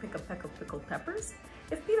Piper pick a peck of pickled peppers?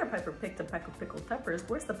 If Peter Piper picked a peck of pickled peppers,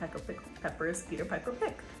 where's the peck of pickled peppers Peter Piper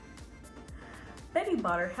picked? Betty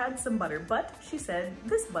Botter had some butter, but she said,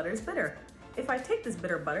 this butter's bitter. If I take this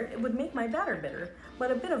bitter butter, it would make my batter bitter.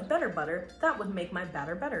 But a bit of better butter, that would make my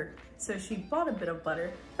batter better. So she bought a bit of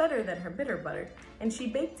butter, better than her bitter butter, and she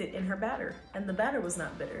baked it in her batter, and the batter was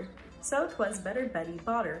not bitter. So 'twas better Betty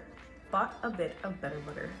Botter bought a bit of better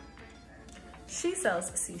butter. She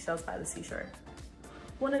sells seashells by the seashore.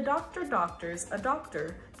 When a doctor doctors a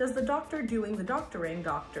doctor, does the doctor doing the doctoring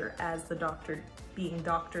doctor as the doctor being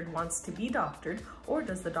doctored wants to be doctored, or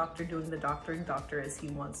does the doctor doing the doctoring doctor as he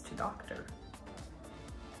wants to doctor?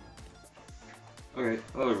 Okay,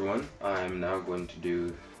 hello everyone. I'm now going to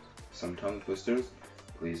do some tongue twisters.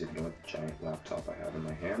 Please ignore the giant laptop I have in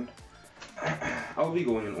my hand. I'll be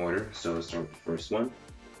going in order, so let's start with the first one.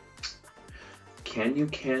 Can you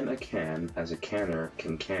can a can as a canner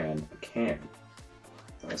can a can?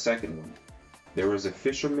 The second one. There was a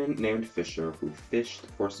fisherman named Fisher who fished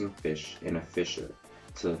for some fish in a fisher.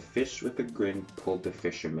 So the fish with a grin pulled the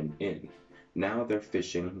fisherman in. Now they're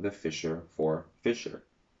fishing the fisher for Fisher.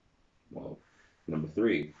 Well, number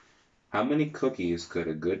 3. How many cookies could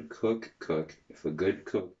a good cook cook if a good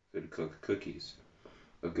cook could cook cookies?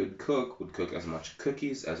 A good cook would cook as much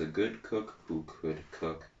cookies as a good cook who could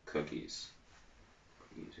cook cookies.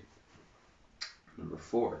 Easy. Number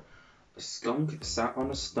 4. A skunk sat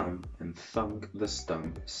on a stump and thunk the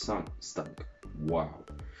stump stunk. Wow.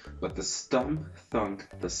 But the stump thunk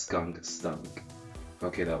the skunk stunk.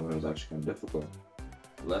 Okay, that one was actually kind of difficult.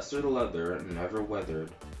 Lesser leather, never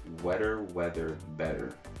weathered, wetter weather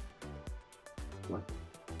better. What?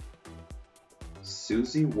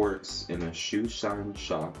 Susie works in a shoe shine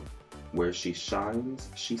shop. Where she shines,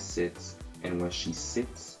 she sits, and where she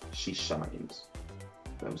sits, she shines.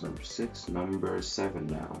 That was number 6. Number 7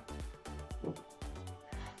 now.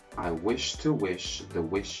 I wish to wish the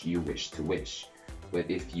wish you wish to wish. But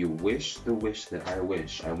if you wish the wish that I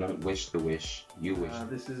wish, I won't wish the wish you wish.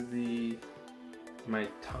 This is my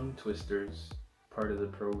tongue twisters part of the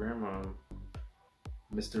program.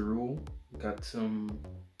 Mr. Rule got some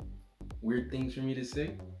weird things for me to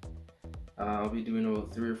say. I'll be doing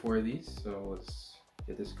about 3 or 4 of these, so let's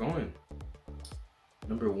get this going.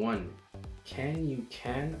 Number 1. Can you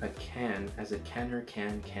can a can as a canner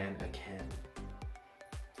can a can?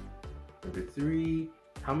 Number 3.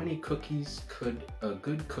 How many cookies could a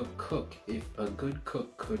good cook cook if a good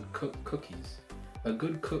cook could cook cookies? A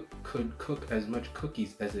good cook could cook as much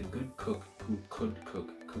cookies as a good cook who could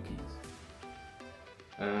cook cookies.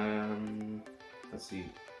 Let's see.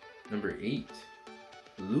 Number 8.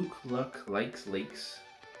 Luke Luck likes lakes.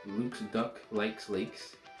 Luke's duck likes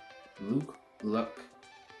lakes. Luke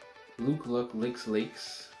Luke Luck licks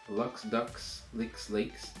lakes. Lux ducks licks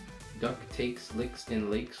lakes. Duck takes licks in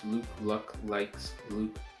lakes. Luke Luck likes.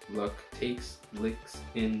 Luke Luck takes licks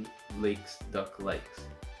in lakes. Duck likes.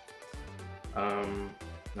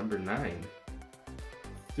 Number 9.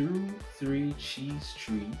 Through 3 cheese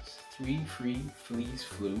trees, 3 free fleas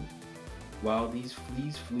flew. While these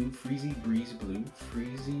fleas flew, freezy breeze blew.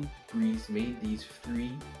 Freezy breeze made these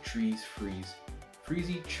 3 trees freeze.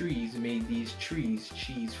 Freezy trees made these trees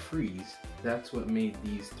cheese freeze. That's what made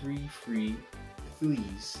these 3 free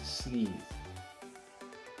fleas sneeze.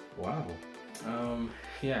 Wow.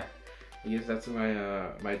 Yeah. I guess that's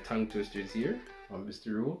my my tongue twisters here on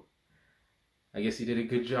Mr. Rule. I guess he did a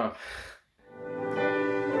good job.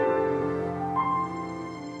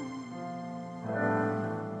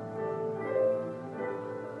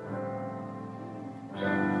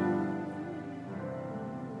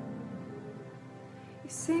 You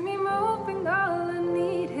see me moving all the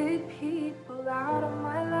needed people out of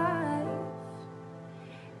my life,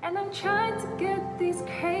 and I'm trying to get these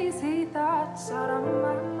crazy thoughts out of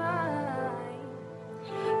my mind.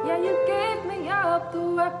 Yeah, you gave me up the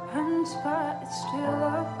weapons, but it's still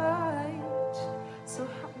a fight. So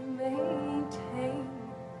help me maintain,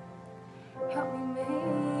 help me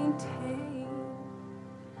maintain.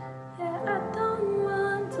 Yeah, I don't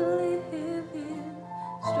want to live in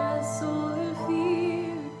stress or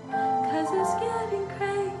fear, 'cause it's getting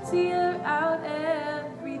crazier out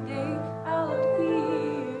every day out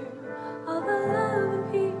here. All the love and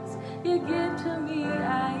peace you give to me, I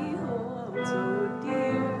hold so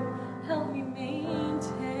dear. Help me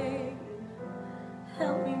maintain,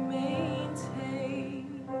 help me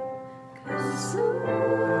maintain. 'Cause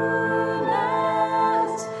soon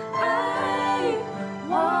as I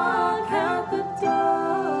walk out the door,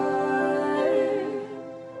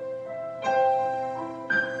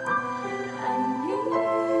 I need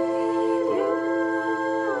you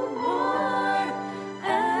more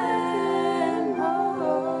and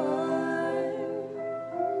more.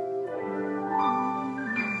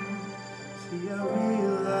 See, I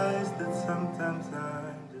realize that sometimes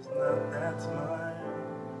I'm just not that smart,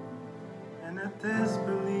 and I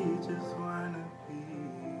desperately just wanna be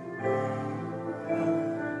where you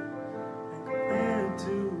are. And compared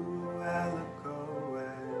to a while ago,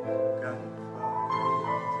 I've gotten far.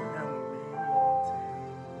 So help me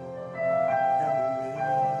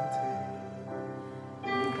maintain,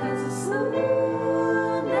 'Cause as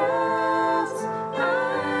soon as I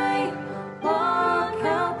walk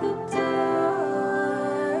out the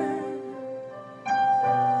door,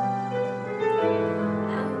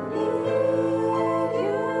 I need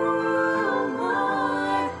you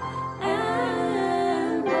more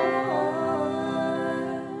and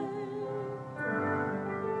more.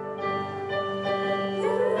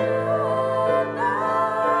 You know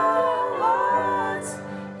what's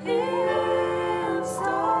in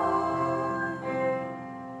store.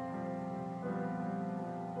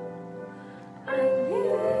 I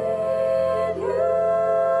need you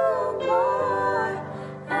more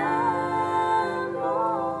and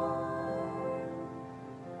more.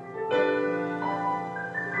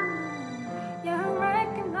 Yeah, I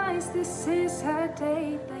recognize this is a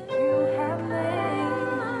date that you have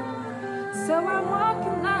made, so I'm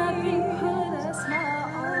walking up and put a smile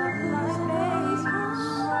on my face.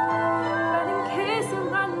 But in case I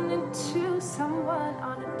run into someone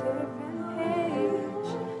on a different page,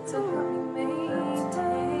 so help me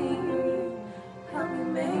maintain, help me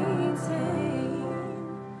maintain.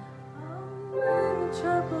 Oh, when the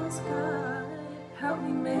trouble's gone, help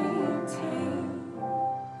me maintain.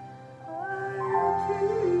 Oh,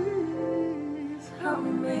 please, help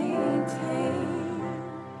me maintain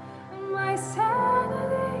my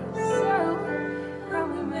sanity. So help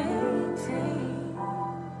me maintain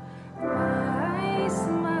my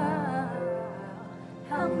smile.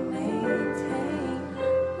 Help me maintain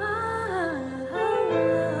my,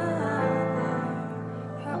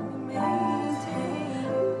 help me maintain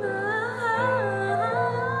my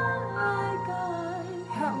God.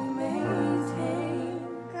 Help me maintain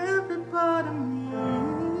every part of me.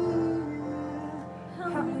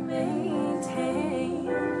 Help me maintain.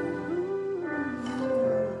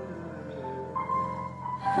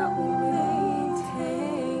 Help me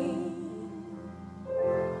maintain.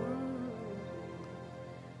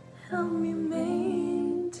 Help me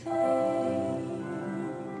maintain.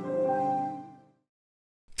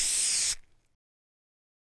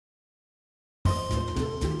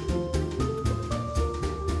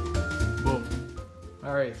 Boom.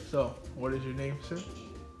 All right. So, what is your name, sir?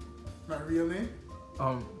 My real name?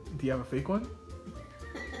 Do you have a fake one?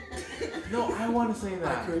 No, I want to say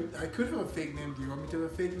that. I could have a fake name. Do you want me to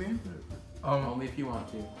have a fake name? Only if you want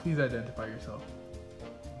to. Please identify yourself.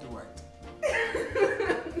 Dwight.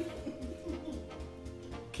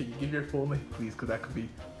 Can you give your full name, please? Because that could be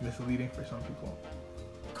misleading for some people.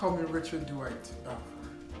 Call me Richard Dwight.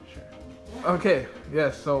 Sure. Okay.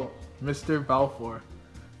 Yes. So, Mr. Balfour.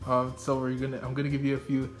 So I'm gonna give you a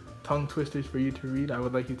few tongue twisters for you to read. I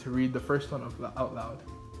would like you to read the first one out loud.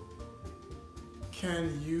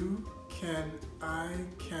 Can you, can I,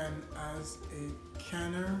 can as a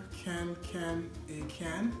canner, can a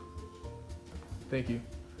can? Thank you.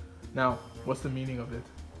 Now, what's the meaning of it?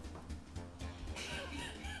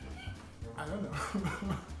 I don't know.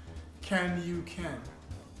 Can you can?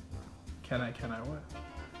 Can I what?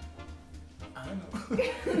 I don't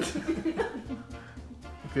know.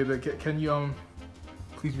 Okay, can you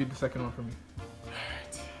please read the second one for me?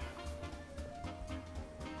 Alright.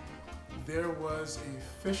 There was a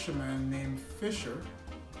fisherman named Fisher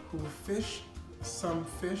who fished some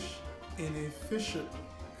fish in a fissure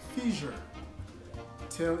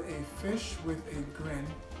till a fish with a grin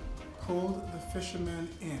pulled the fisherman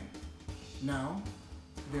in. Now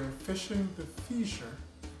they're fishing the fissure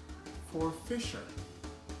for Fisher.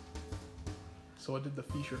 So what did the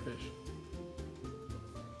fisher fish?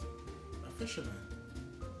 A fisherman.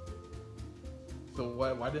 So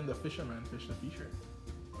why didn't the fisherman fish the fisher?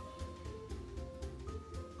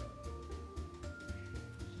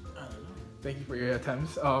 I don't know. Thank you for your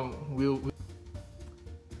attempts.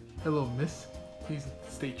 Hello, miss. Please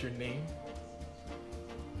state your name.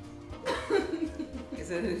 Is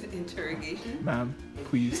it an interrogation? Ma'am,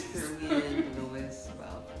 please. Shermian Lewis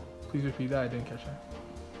Balfour. Please repeat that. I didn't catch that.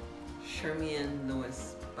 Shermian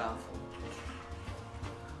Lewis Balfour.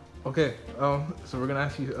 Okay. So we're gonna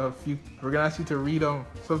ask you We're gonna ask you to read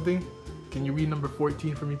something. Can you read number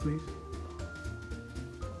 14 for me, please?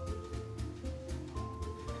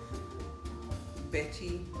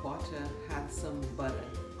 Betty Butter had some butter,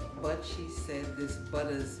 but she said this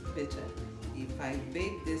butter's bitter. If I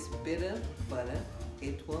bake this bitter butter,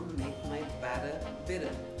 it will make my batter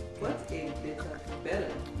bitter. But a bit of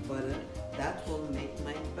better butter, that will make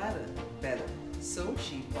my batter better. So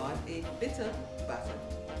she bought a bitter butter.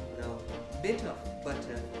 No, bit of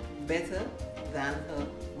butter, better than her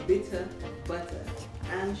bitter butter.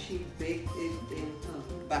 And she baked it in her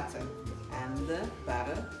batter. And the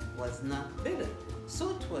batter was not bitter. So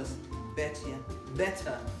it was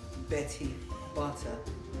better Betty butter,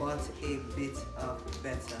 but a bit of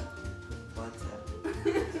better butter.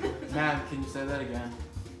 Ma'am, can you say that again?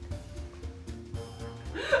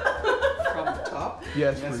 From top?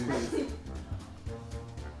 Yes, please.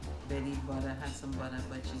 Betty Butter had some butter,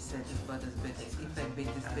 but she said this butter's better. If I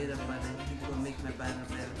bake this bit of butter, it will make my batter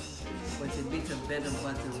better. But a bit of better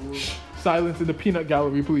butter will... Silence in the peanut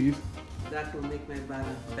gallery, please. That will make my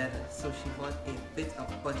batter better. So she bought a bit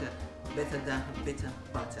of butter, better than her bitter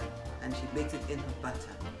butter. And she baked it in her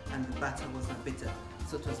batter. And the batter was not bitter.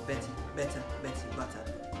 So it was Betty butter.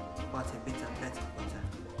 Bought a bitter, better butter.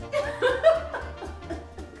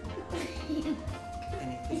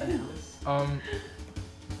 Anything else?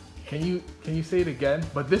 Can you say it again?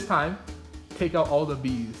 But this time, take out all the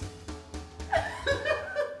B's.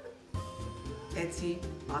 Etty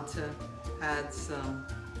Otter had some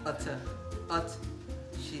utter.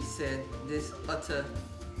 She said this utter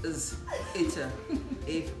is itter.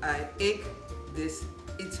 If I ache this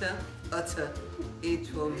utter,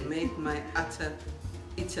 it will make my utter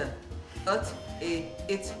itter. A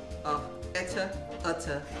it of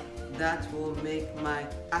utter, that will make my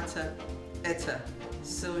utter etter.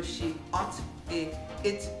 So she ought a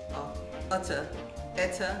it of utter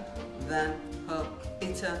than her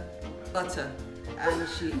utter. And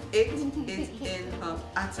she ate it in her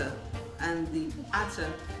utter, and the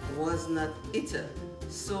utter was not itter.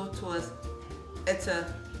 So 'twas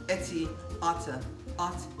etty otter,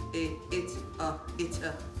 ought a it of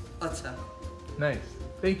itter utter. Nice.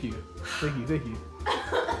 Thank you.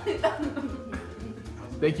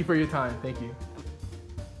 Thank you for your time. Thank you.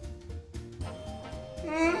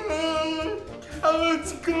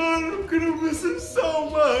 Alan's gone. I'm gonna miss him so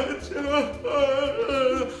much.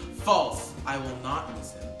 False. I will not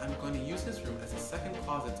miss him. I'm going to use his room as a second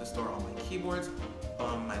closet to store all my keyboards,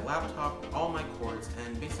 my laptop, all my cords,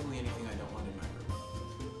 and basically anything I don't want in my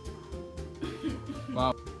room.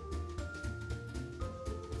 Wow.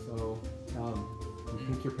 So, you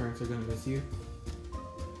think your parents are gonna miss you?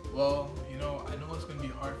 Well, I know it's gonna be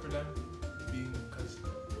hard for them, because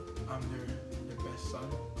I'm their best son,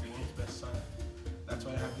 the world's best son. That's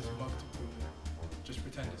why I have this mug to prove it. Just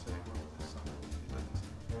pretend to say we're with this son. It doesn't say.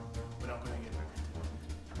 But I'm gonna get married to him.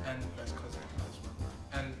 And best cousin as well.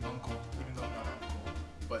 And uncle, even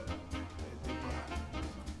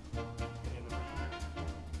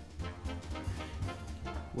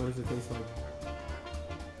What does it taste like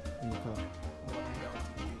in the cup?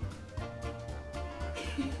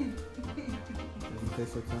 Does it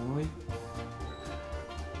taste like family?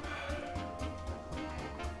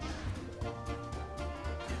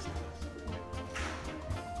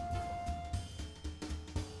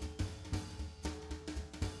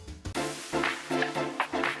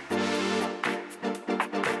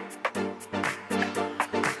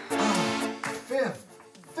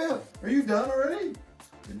 Are you done already?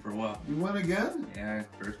 Been for a while. You won again? Yeah,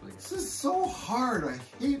 first place. This is so hard. I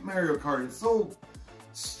hate Mario Kart. It's so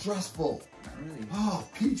stressful. Not really. Oh,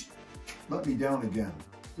 Peach let me down again.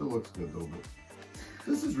 Still looks good though, but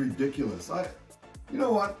this is ridiculous. You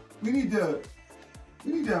know what? We need to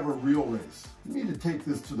have a real race. We need to take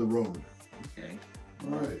this to the road. Okay.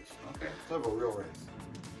 All right. Okay. Let's have a real race.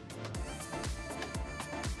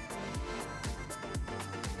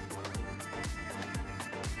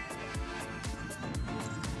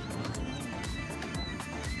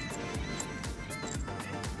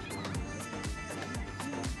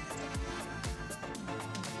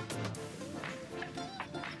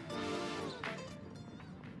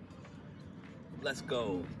 Let's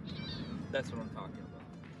go. That's what I'm talking about.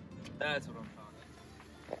 That's what I'm talking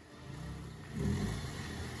about.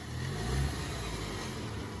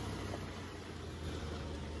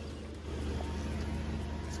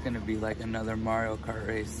 It's gonna be like another Mario Kart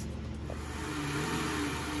race.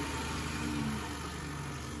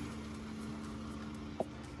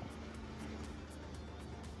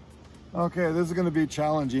 Okay, this is going to be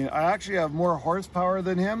challenging. I actually have more horsepower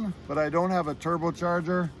than him, but I don't have a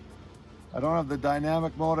turbocharger. I don't have the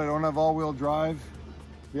dynamic mode. I don't have all-wheel drive.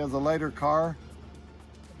 He has a lighter car.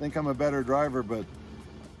 I think I'm a better driver, but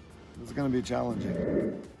this is going to be challenging.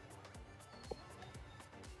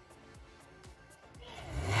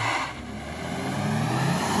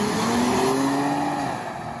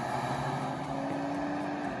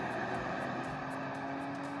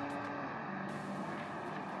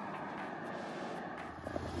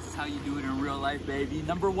 This is how you do it in real life, baby.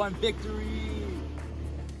 #1 victory.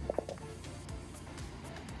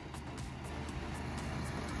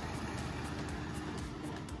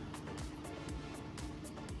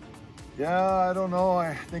 Yeah, I don't know.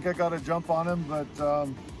 I think I got a jump on him, but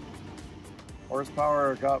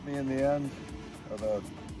horsepower got me in the end. But,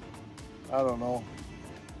 I don't know.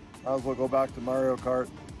 Might as well go back to Mario Kart.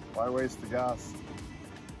 Why waste the gas?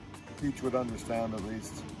 Peach would understand at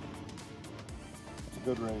least. It's a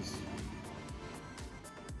good race.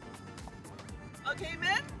 Okay,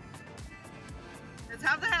 men. Let's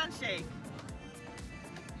have the handshake.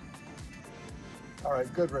 All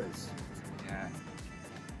right, good race. Yeah.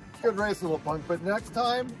 Good race, little punk. But next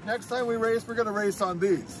time we race, we're gonna race on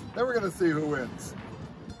these. Then we're gonna see who wins.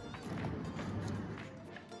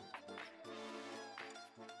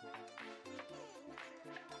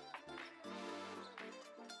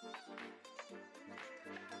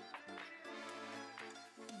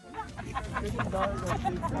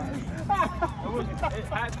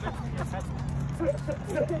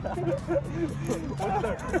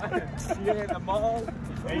 You're in the mall,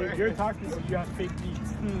 and you're talking, so you have fake needs.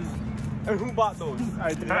 And who bought those?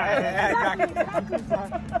 I did.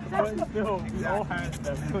 But still, we all had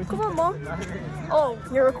them. Come on, Mom. Oh,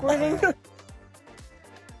 you're recording?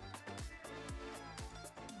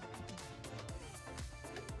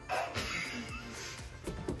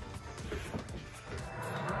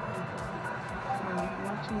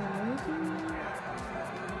 Watching a movie?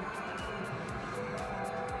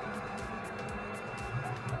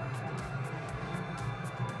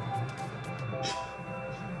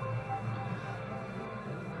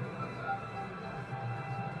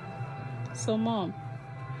 So, Mom.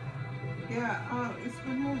 Yeah, it's a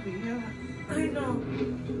movie, yeah. I know.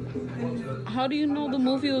 How do you know the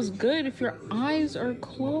movie was good if your eyes are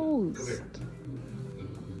closed?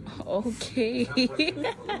 Okay.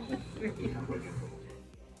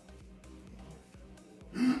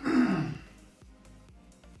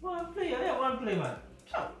 One play, I want play, man.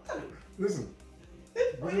 Listen.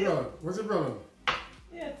 What's your problem? What's your problem?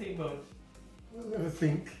 Yeah, think about it. I'll never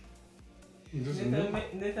think. You just know.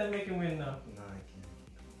 Nathan make him win now. No, I can't.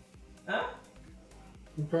 Huh?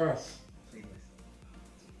 You pass. Please.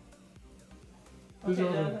 Who's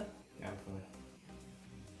Okay, your other? Jonathan. Yeah, I'm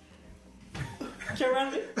fine.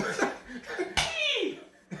 Chairman.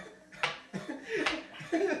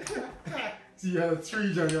 See, you had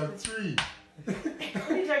 3, John. You had 3.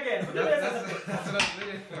 Finish again. That's what I was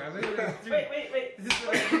waiting for. I was waiting for 3. Wait. This is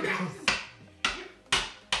what I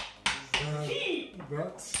needed.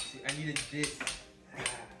 That's I needed this.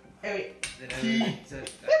 Hey, wait. Key.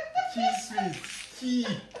 Key, sweet. Key.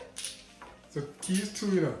 So keys 2,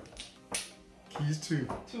 you know. Keys 2.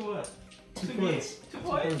 2 what? 2 2 points. games. 2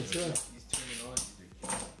 points? Yeah.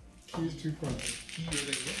 Keys 2 points.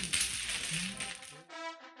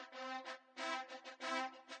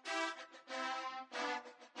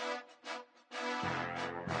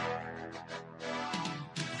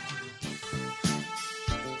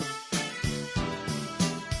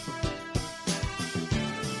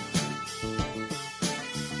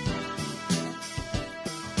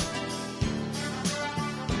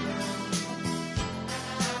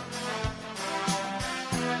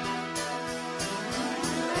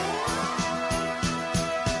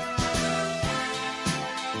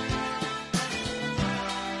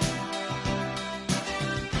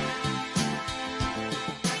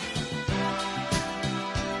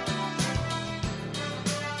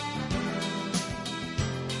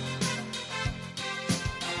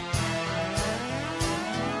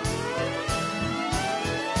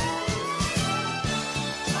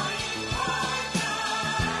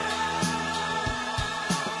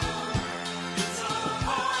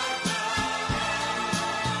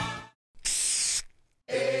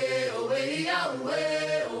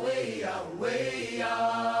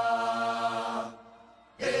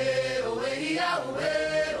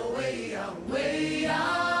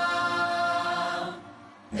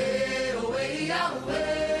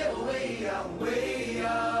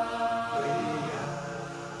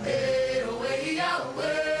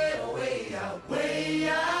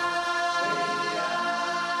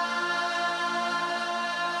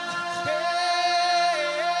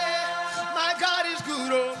 My God is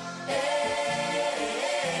good, oh.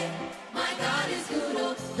 Hey, my God is good,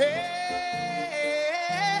 oh.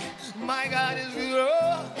 Hey, my God is good,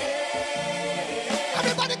 oh. Hey,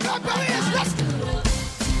 everybody clap your hands, let's go.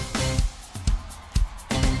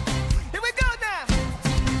 Here we go now.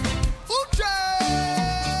 Uche.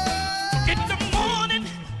 In the morning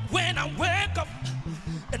when I wake up,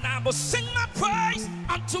 and I will sing my praise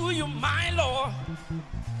unto you, my Lord.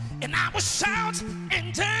 And I will shout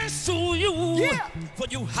and dance to you, yeah. For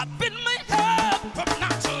you have been my help from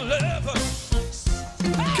natural level.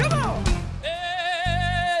 Come on!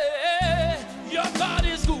 Hey, your God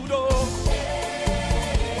is good, oh.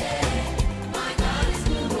 Hey, my God is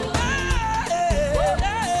good, oh.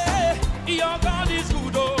 Hey, your God is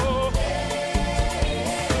good, oh.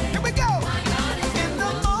 Here we go! In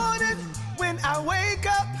the morning when I wake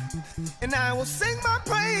up, and I will sing my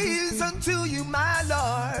praise unto you, my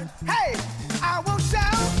Lord. Hey, I will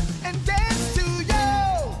shout and dance to you,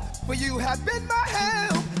 for you have been my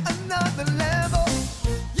help, another level.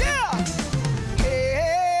 Yeah!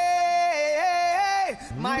 Hey,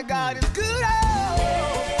 my God is good. Oh.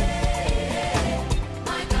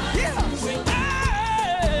 Yeah! Sing,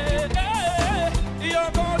 hey,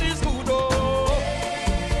 your God is good, oh.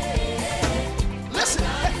 Listen,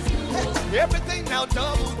 everything now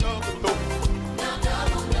double.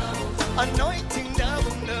 Anointing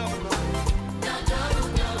double,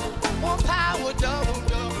 more power double,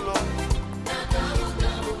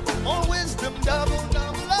 more wisdom double,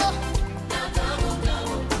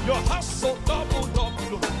 your hustle double,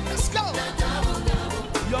 let's go,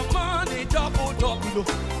 your money double,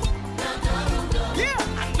 yeah,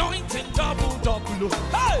 anointing double,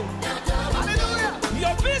 hey, hallelujah,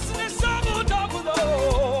 your business double,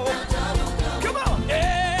 come on,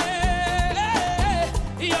 hey,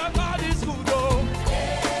 your God is good, oh.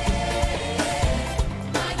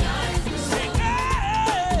 Sing,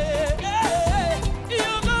 hey,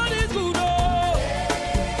 your God is good, oh.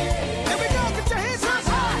 Here we go, get your hands up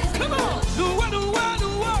high, come on. Do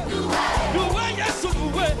it, yes, do it. Do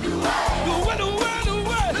it,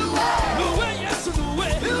 yes, do it. Do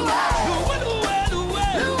it,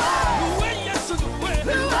 yes, do it.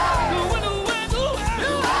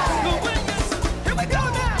 Here we go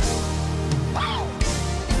now. Wow.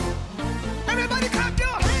 Everybody clap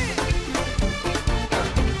your hands.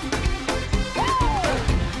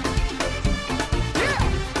 Yeah.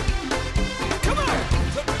 Come on.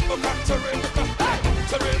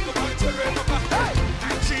 Hey.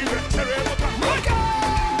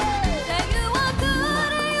 Say you are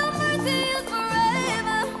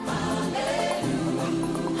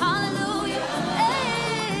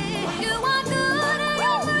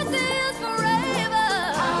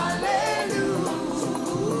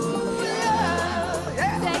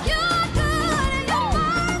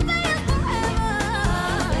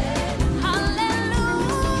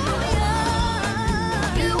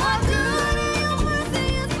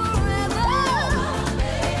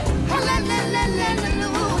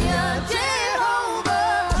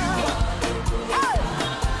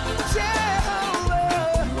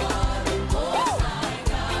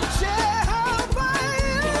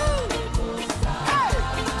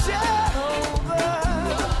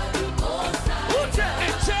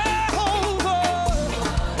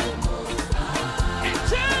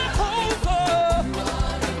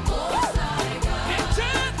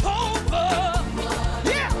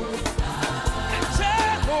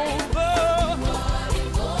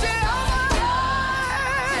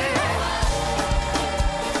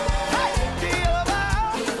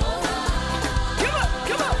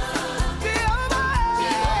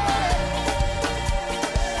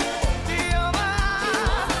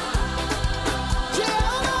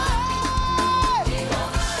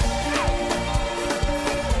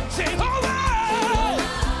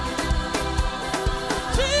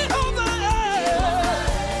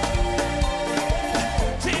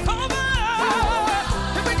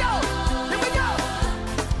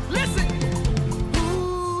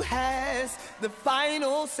the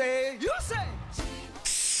final say. You say.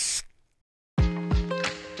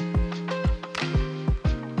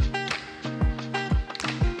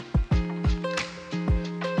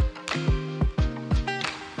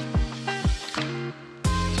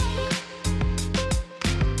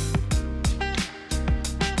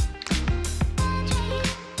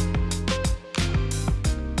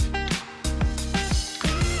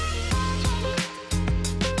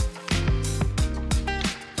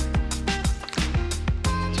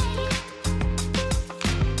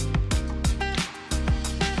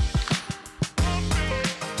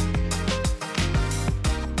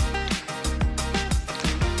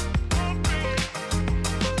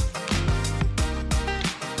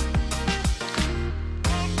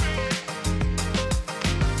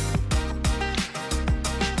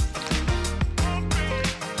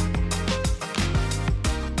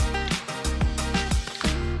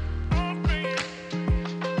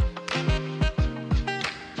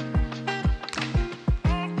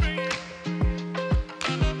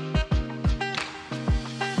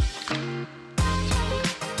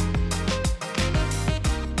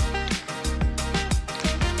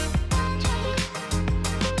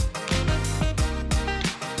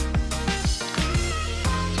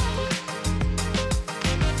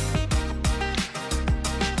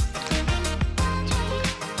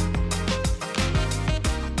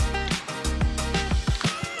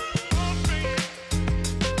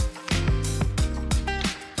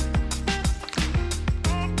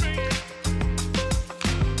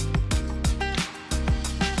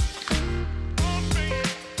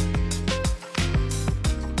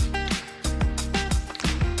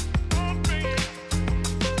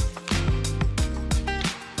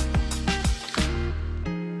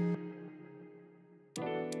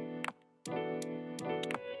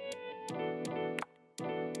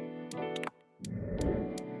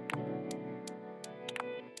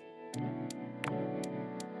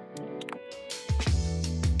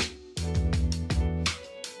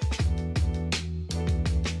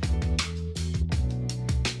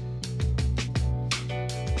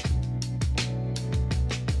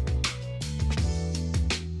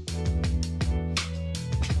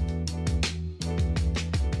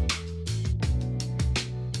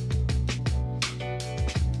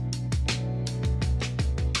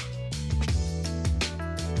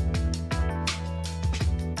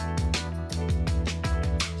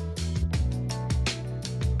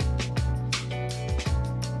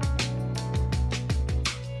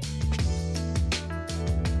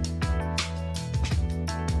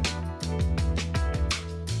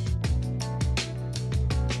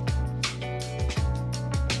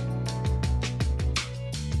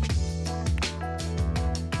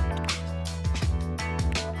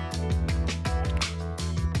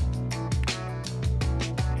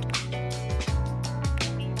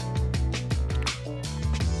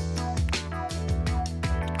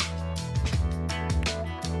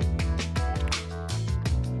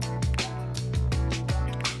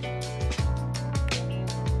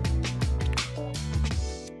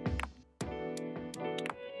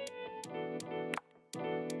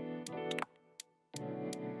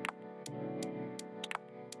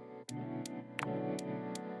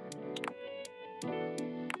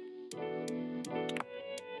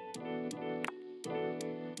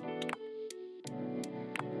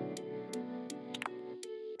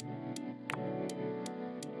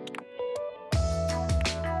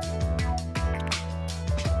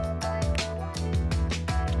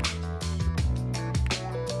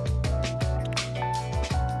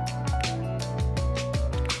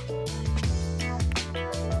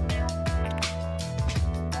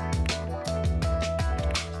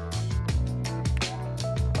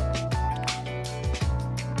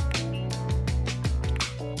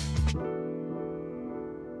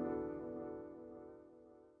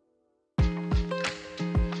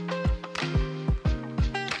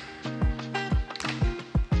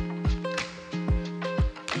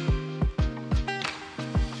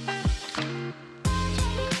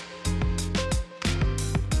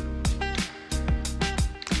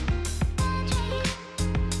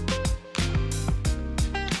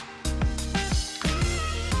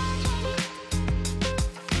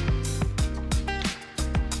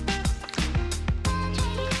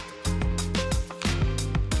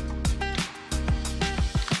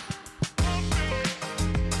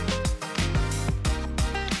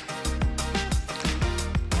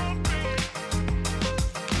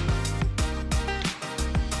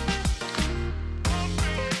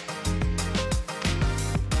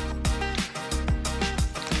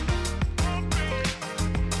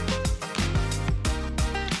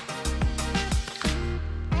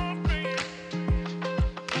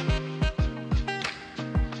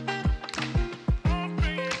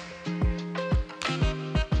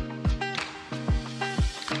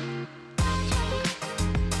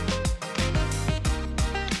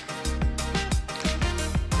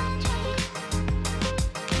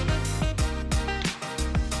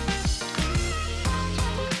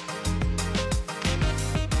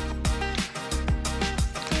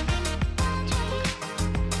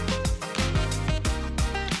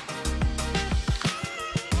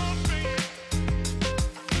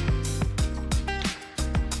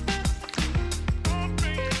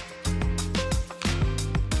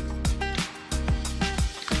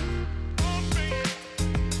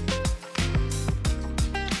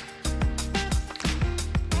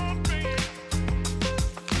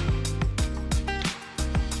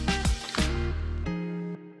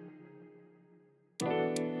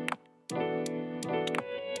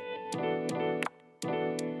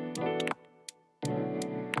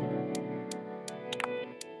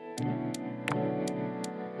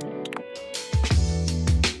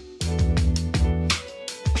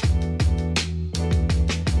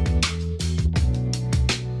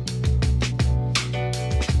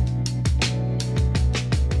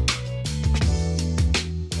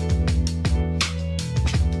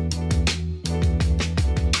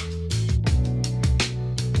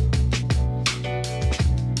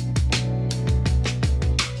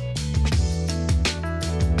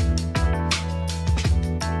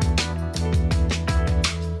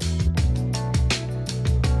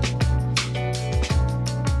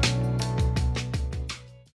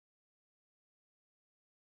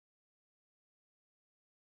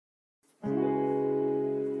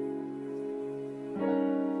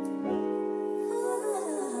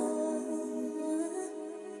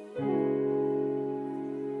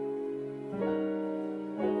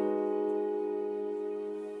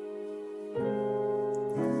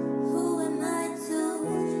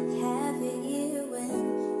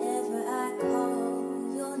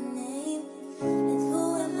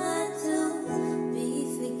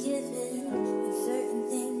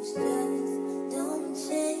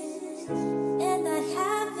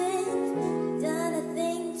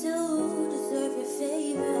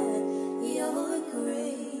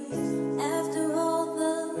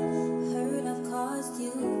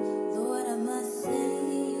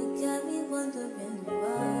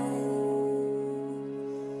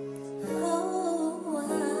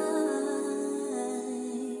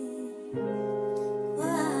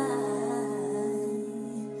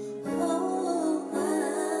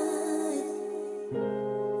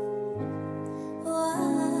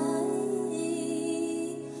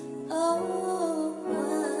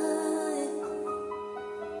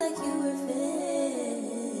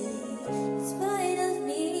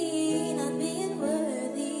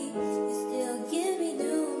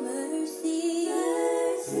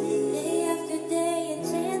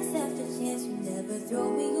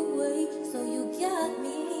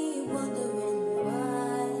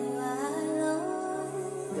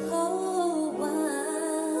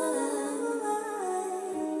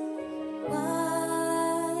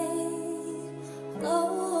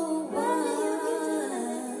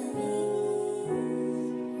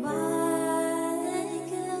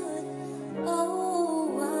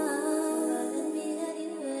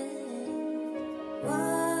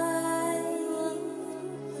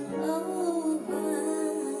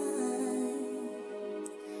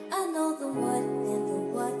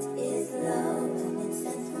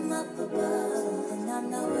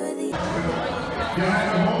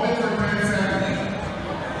 Guys, the moment for 10 seconds.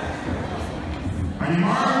 On your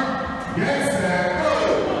mark, get set, go!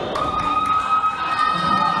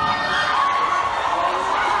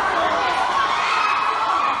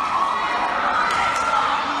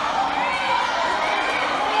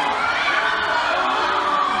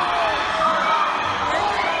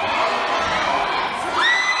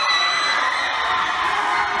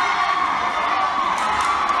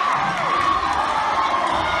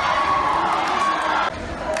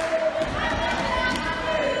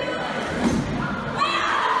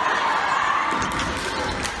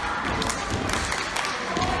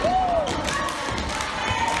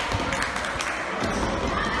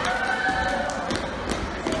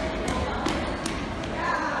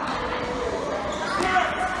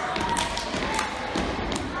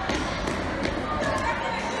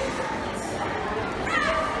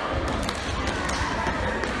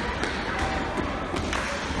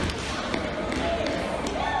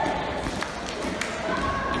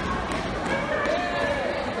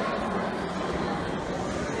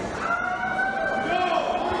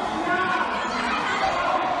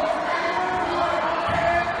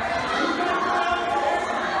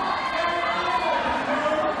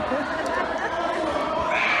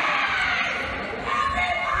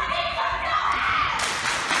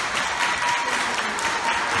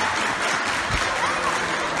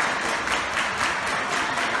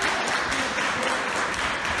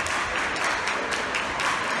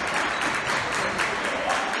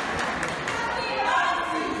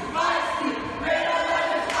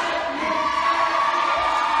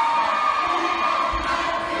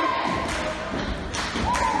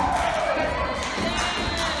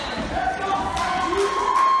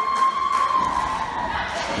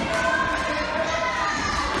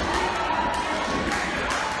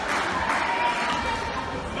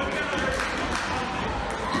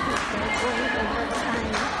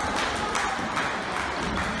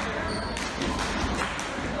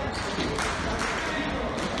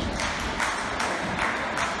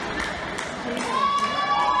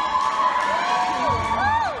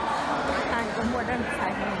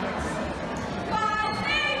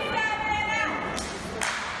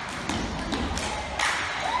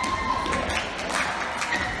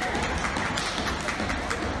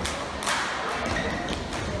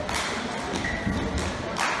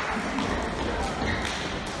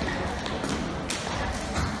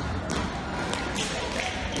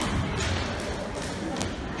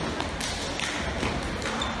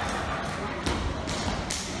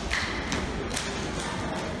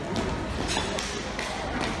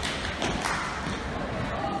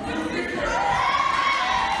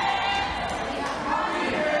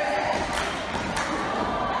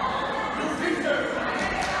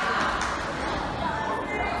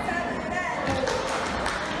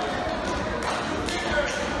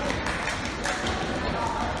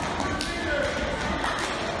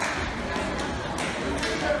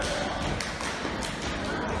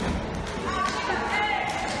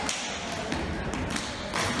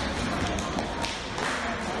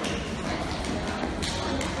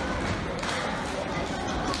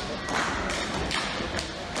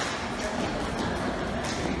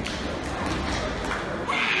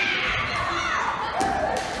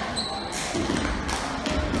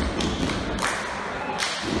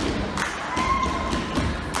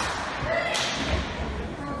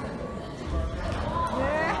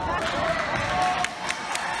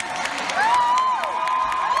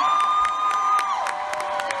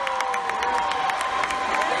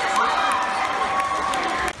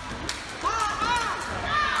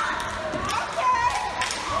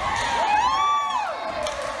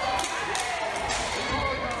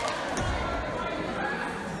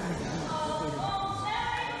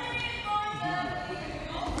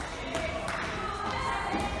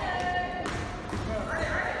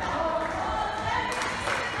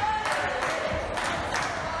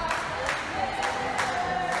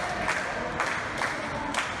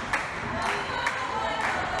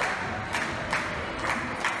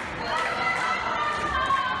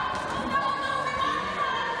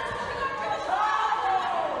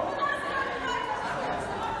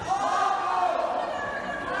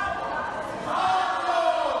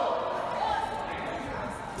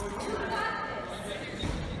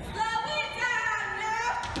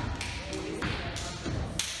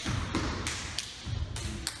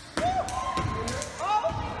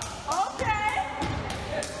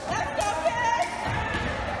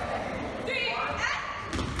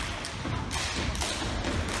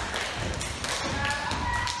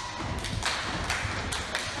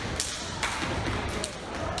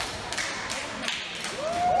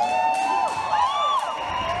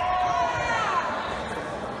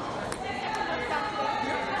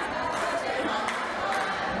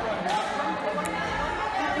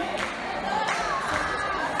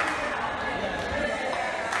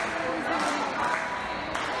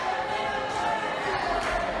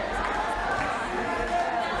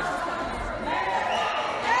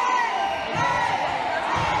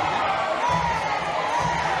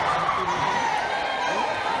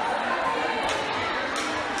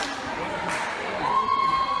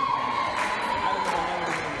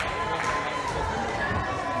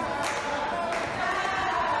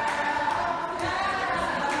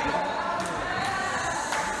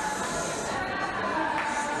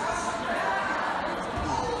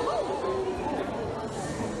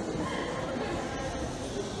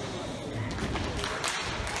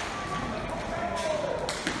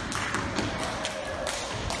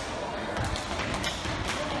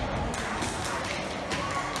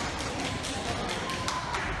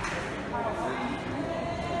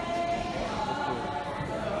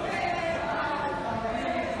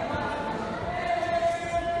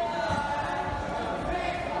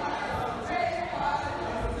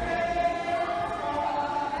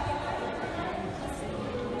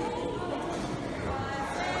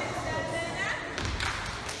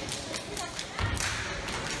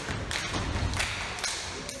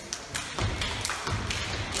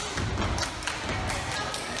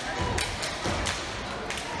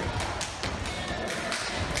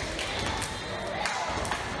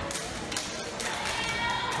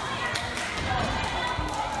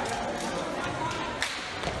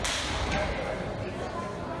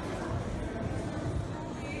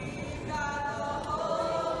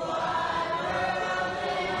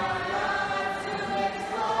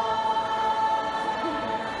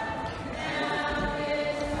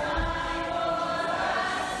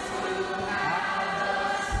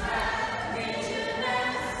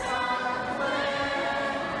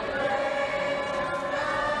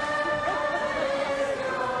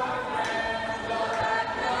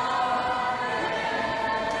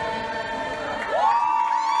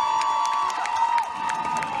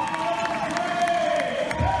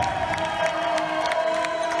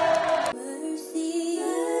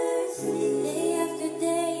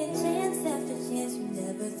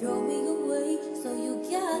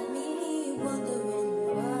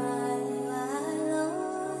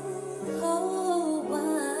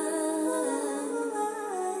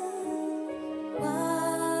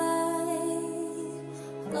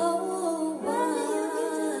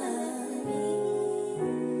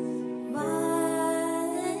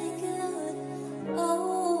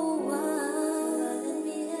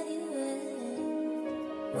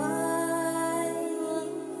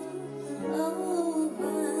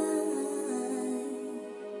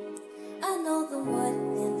 the what,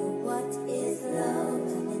 and the what is love,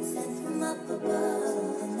 and it's sent from up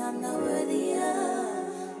above, and I'm not worthy of.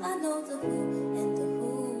 I know the who, and the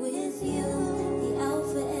who is you, the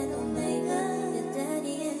Alpha and Omega, the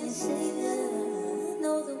Daddy and the Savior. I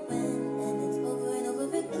know the when, and it's over and over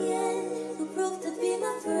again, who proved to be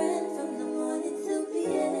my friend from the morning till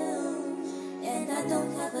PM. And I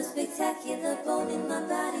don't have a spectacular bone in my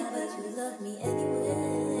body, but you love me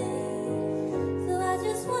anyway. So I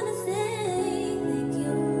just wanna say thank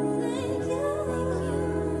you, thank you, thank you,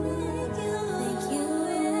 thank you, thank you,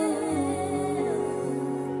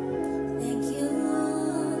 thank you,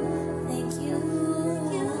 thank you, thank you,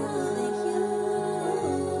 thank you,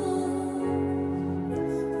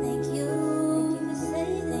 thank you for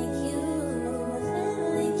saying thank you,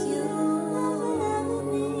 thank you for loving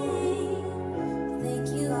me, thank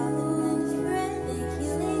you for the friend, thank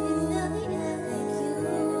you, thank you till the end, thank you,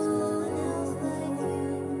 no one else like you.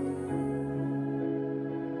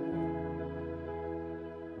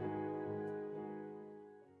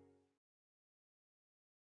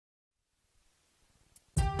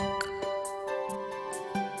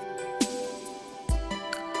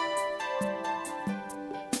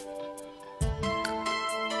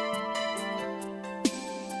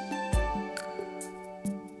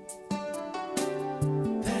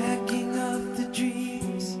 Packing up the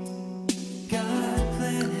dreams God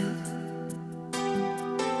planted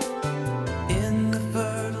in the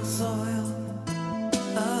fertile soil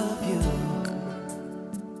of you.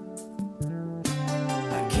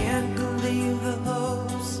 I can't believe the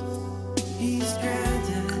hopes He's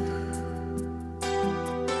granted.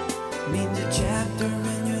 Mean the chapter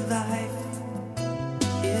in your life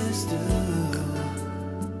is through,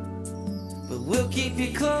 but we'll keep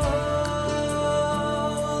you close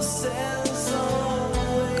as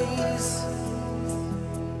always.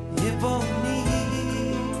 It won't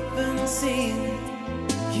even seem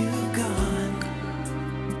you've gone,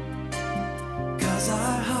 'cause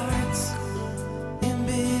our hearts in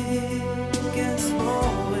big and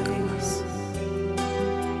small ways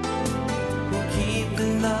will keep the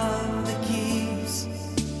love that keeps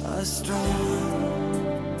us strong.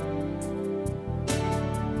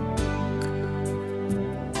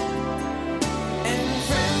 And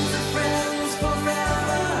friends are friends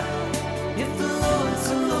forever if the Lord's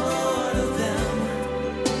the Lord of them.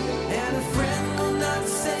 And a friend will not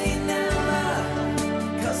say never,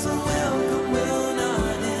 'cause the welcome will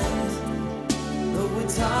not end. Though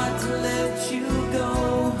it's hard to let you go,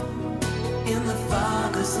 in the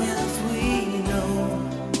Father's hands we know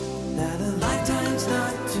that a lifetime's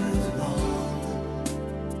not too long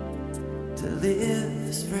to live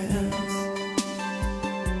as friends.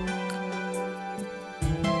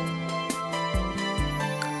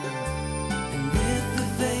 And with the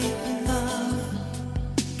faith and love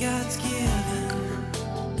God's given,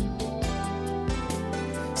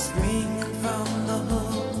 springing from the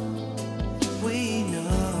hope we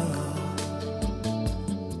know,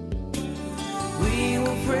 we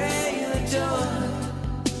will pray the joy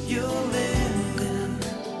you'll live in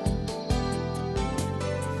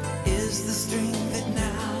is the strength that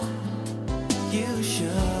now you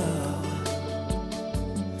show.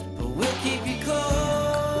 But we'll keep you close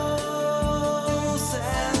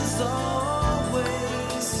as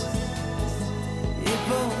always.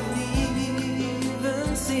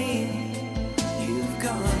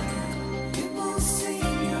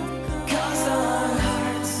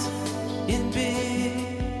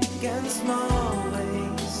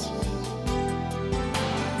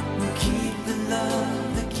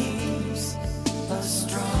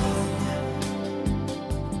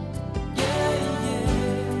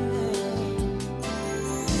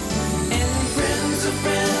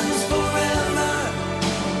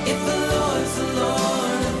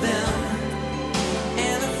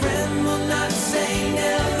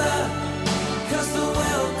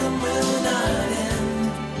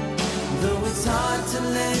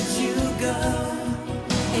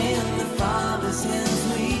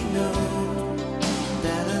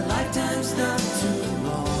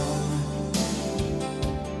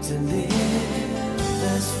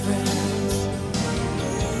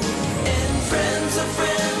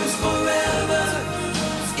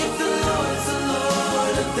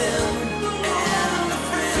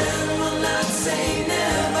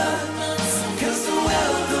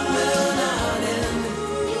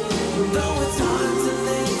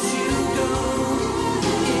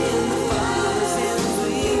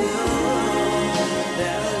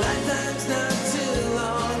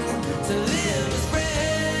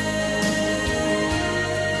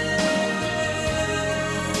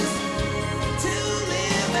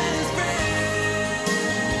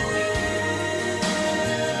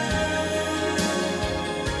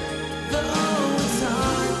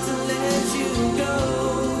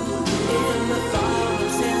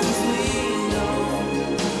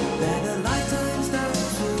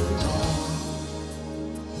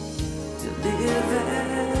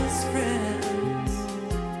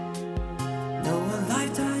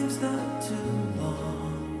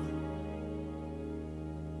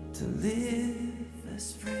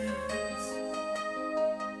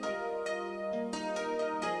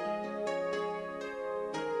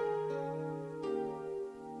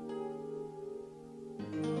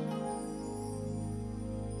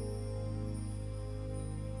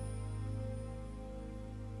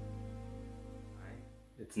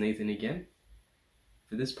 it's Nathan again.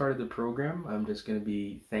 For this part of the program, I'm just going to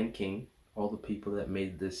be thanking all the people that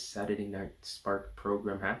made this Saturday Night Spark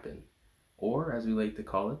program happen, or as we like to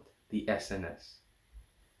call it, the SNS.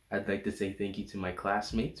 I'd like to say thank you to my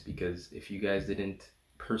classmates, because if you guys didn't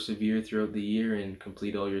persevere throughout the year and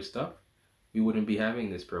complete all your stuff, we wouldn't be having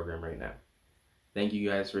this program right now. Thank you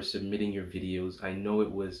guys for submitting your videos. I know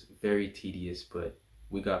it was very tedious, but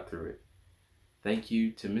we got through it. Thank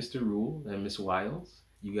you to Mr. Rule and Miss Wiles.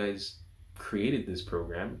 You guys created this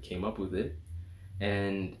program, came up with it,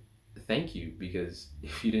 and thank you, because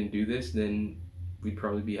if you didn't do this, then we'd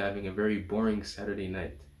probably be having a very boring Saturday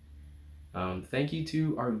night. Thank you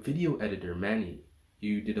to our video editor, Manny.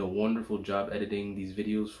 You did a wonderful job editing these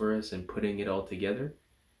videos for us and putting it all together.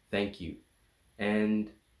 Thank you.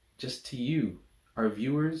 And just to you, our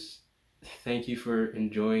viewers, thank you for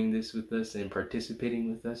enjoying this with us and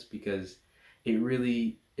participating with us, because it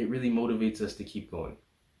really motivates us to keep going.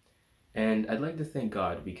 And I'd like to thank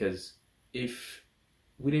God, because if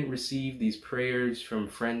we didn't receive these prayers from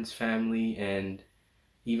friends, family, and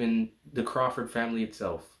even the Crawford family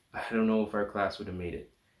itself, I don't know if our class would have made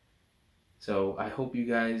it. So I hope you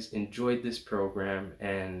guys enjoyed this program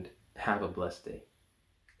and have a blessed day.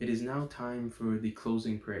 It is now time for the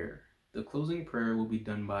closing prayer. The closing prayer will be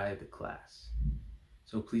done by the class.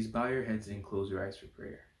 So please bow your heads and close your eyes for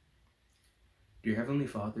prayer. Dear Heavenly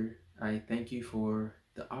Father, I thank you for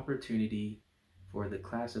the opportunity for the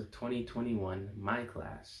class of 2021, my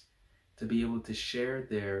class, to be able to share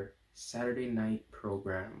their Saturday night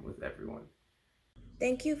program with everyone.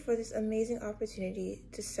 Thank you for this amazing opportunity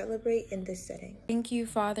to celebrate in this setting. Thank you,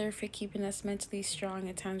 Father, for keeping us mentally strong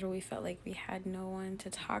at times where we felt like we had no one to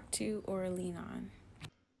talk to or lean on.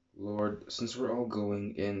 Lord, since we're all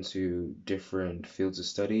going into different fields of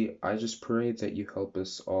study, I just pray that you help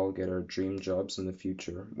us all get our dream jobs in the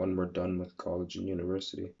future when we're done with college and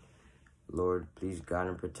university. Lord, please guide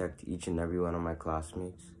and protect each and every one of my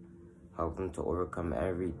classmates. Help them to overcome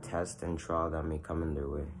every test and trial that may come in their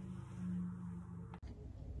way.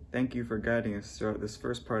 Thank you for guiding us throughout this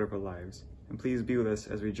first part of our lives, and please be with us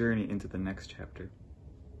as we journey into the next chapter.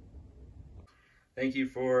 Thank you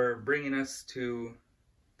for bringing us to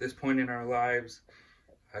this point in our lives,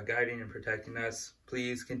 guiding and protecting us.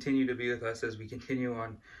 Please continue to be with us as we continue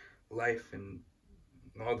on life and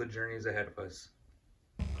all the journeys ahead of us.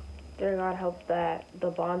 Dear God, help that the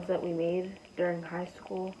bonds that we made during high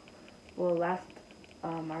school will last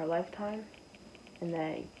our lifetime, and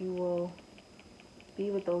that you will be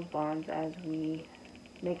with those bonds as we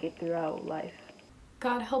make it throughout life.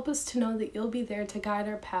 God, help us to know that you'll be there to guide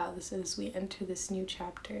our paths as we enter this new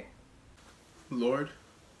chapter. Lord,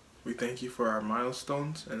 we thank you for our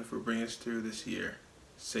milestones and for bringing us through this year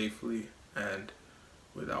safely and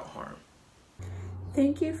without harm.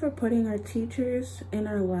 Thank you for putting our teachers in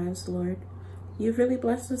our lives, Lord. You've really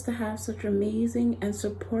blessed us to have such amazing and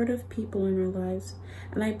supportive people in our lives,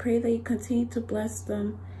 and I pray that you continue to bless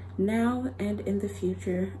them now and in the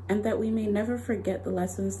future, and that we may never forget the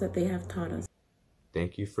lessons that they have taught us.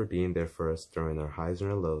 Thank you for being there for us during our highs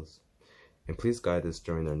and our lows, and please guide us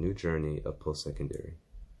during our new journey of post-secondary.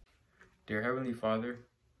 Dear Heavenly Father,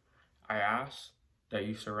 I ask that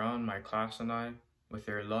you surround my class and I with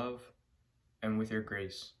your love and with your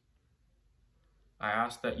grace. I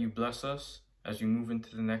ask that you bless us as we move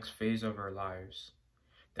into the next phase of our lives,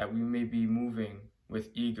 that we may be moving with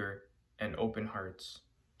eager and open hearts.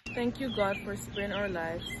 Thank you, God, for sparing our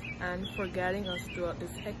lives and for guiding us throughout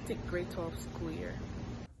this hectic grade 12 school year.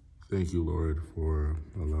 Thank you, Lord, for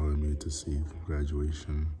allowing me to see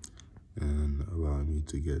graduation and allowing me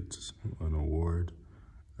to get an award.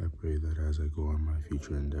 I pray that as I go on my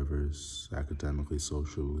future endeavors, academically,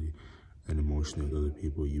 socially, and emotionally with other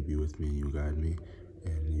people, you be with me and you guide me,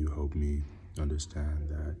 and you help me understand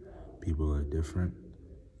that people are different.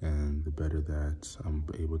 And the better that I'm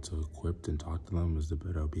able to equip and talk to them is the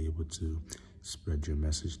better I'll be able to spread your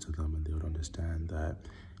message to them, and they'll understand that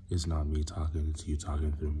it's not me talking, it's you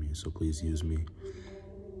talking through me. So please use me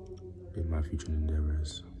in my future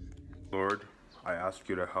endeavors. Lord, I ask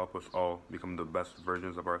you to help us all become the best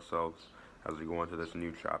versions of ourselves as we go into this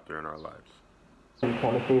new chapter in our lives. I just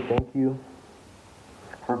want to say thank you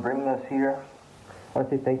for bringing us here. I want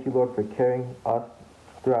to say thank you, Lord, for carrying us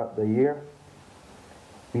throughout the year.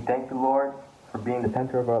 We thank you, Lord, for being the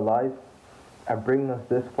center of our lives and bringing us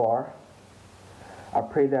this far. I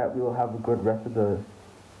pray that we will have a good rest of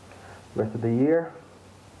the year.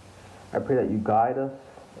 I pray that you guide us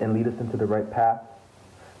and lead us into the right path.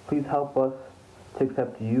 Please help us to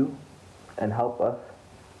accept you and help us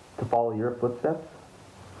to follow your footsteps.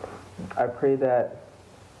 I pray that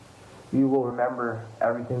we will remember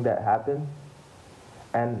everything that happened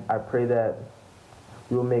And I pray that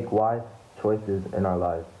we will make wise choices in our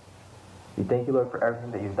lives. We thank you, Lord, for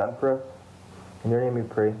everything that you've done for us. In your name we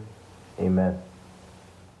pray. Amen.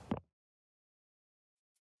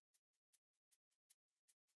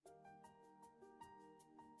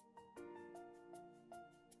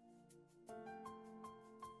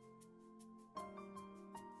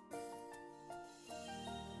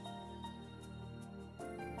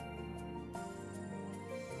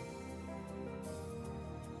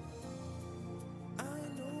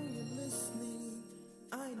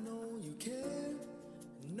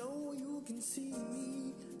 See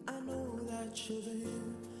me, I know that you're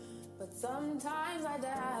there. But sometimes I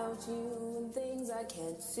doubt you and things I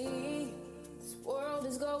can't see. This world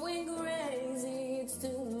is going crazy, it's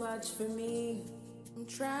too much for me. I'm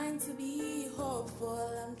trying to be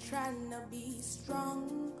hopeful, I'm trying to be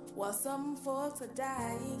strong. While some folks are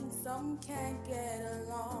dying, some can't get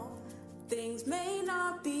along. Things may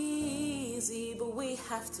not be easy, but we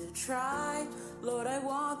have to try. Lord, I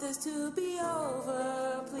want this to be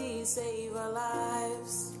over. Please save our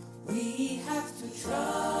lives. We have to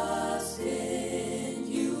trust in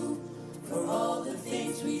you for all the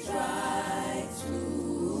things we try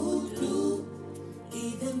to do.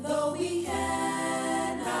 Even though we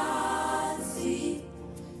cannot see,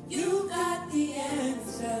 you got the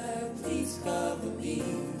answer. Please cover me.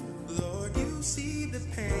 Lord, you see the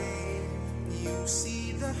pain. You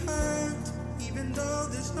see the hurt, even though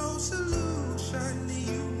there's no solution,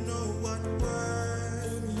 you know what works.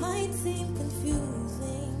 It might seem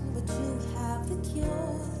confusing, but you have the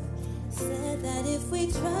cure. Said that if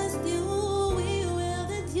we trust you, we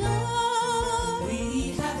will endure.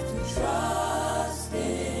 We have to trust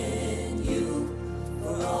in you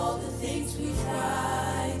for all the things we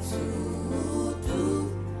try to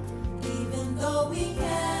do, even though we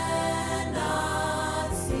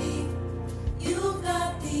cannot see. You've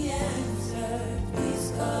got the answer,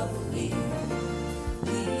 please cover me.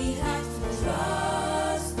 We have to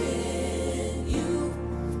trust in you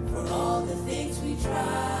for all the things we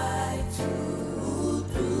try to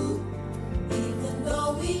do, even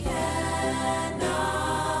though we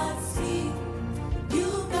cannot see.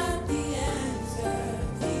 You've got the answer,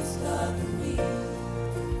 please cover me.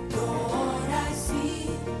 Lord, I see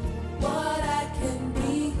what I can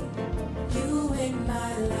be, you in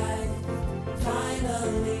my life.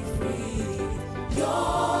 Finally free,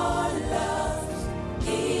 your love's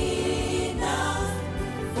enough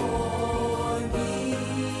for me.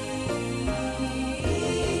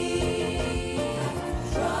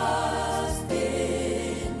 Trust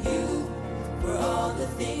in you for all the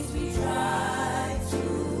things we try to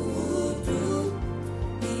do,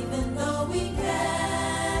 even though we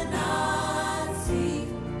cannot see.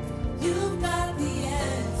 You've got the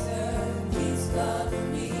answer, please cover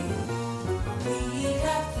me. We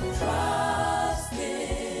have to trust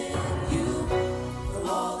in you for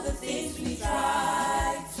all the things we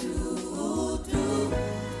try to do,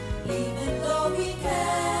 even though we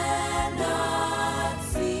cannot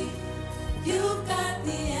see. You've got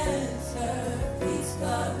the answer, please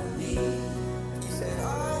cover me. You said,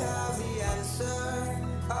 I have the answer,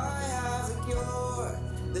 I have the cure.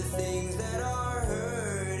 The things that are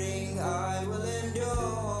hurting, I will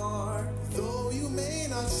endure. Though you may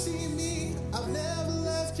not see me, I've never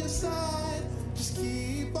left your side. Just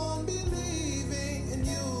keep on believing and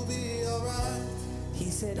you'll be alright. He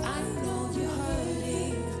said, I know you're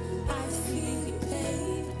hurting, I feel your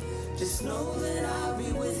pain. Just know that I'll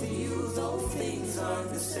be with you, though things aren't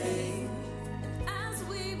the same.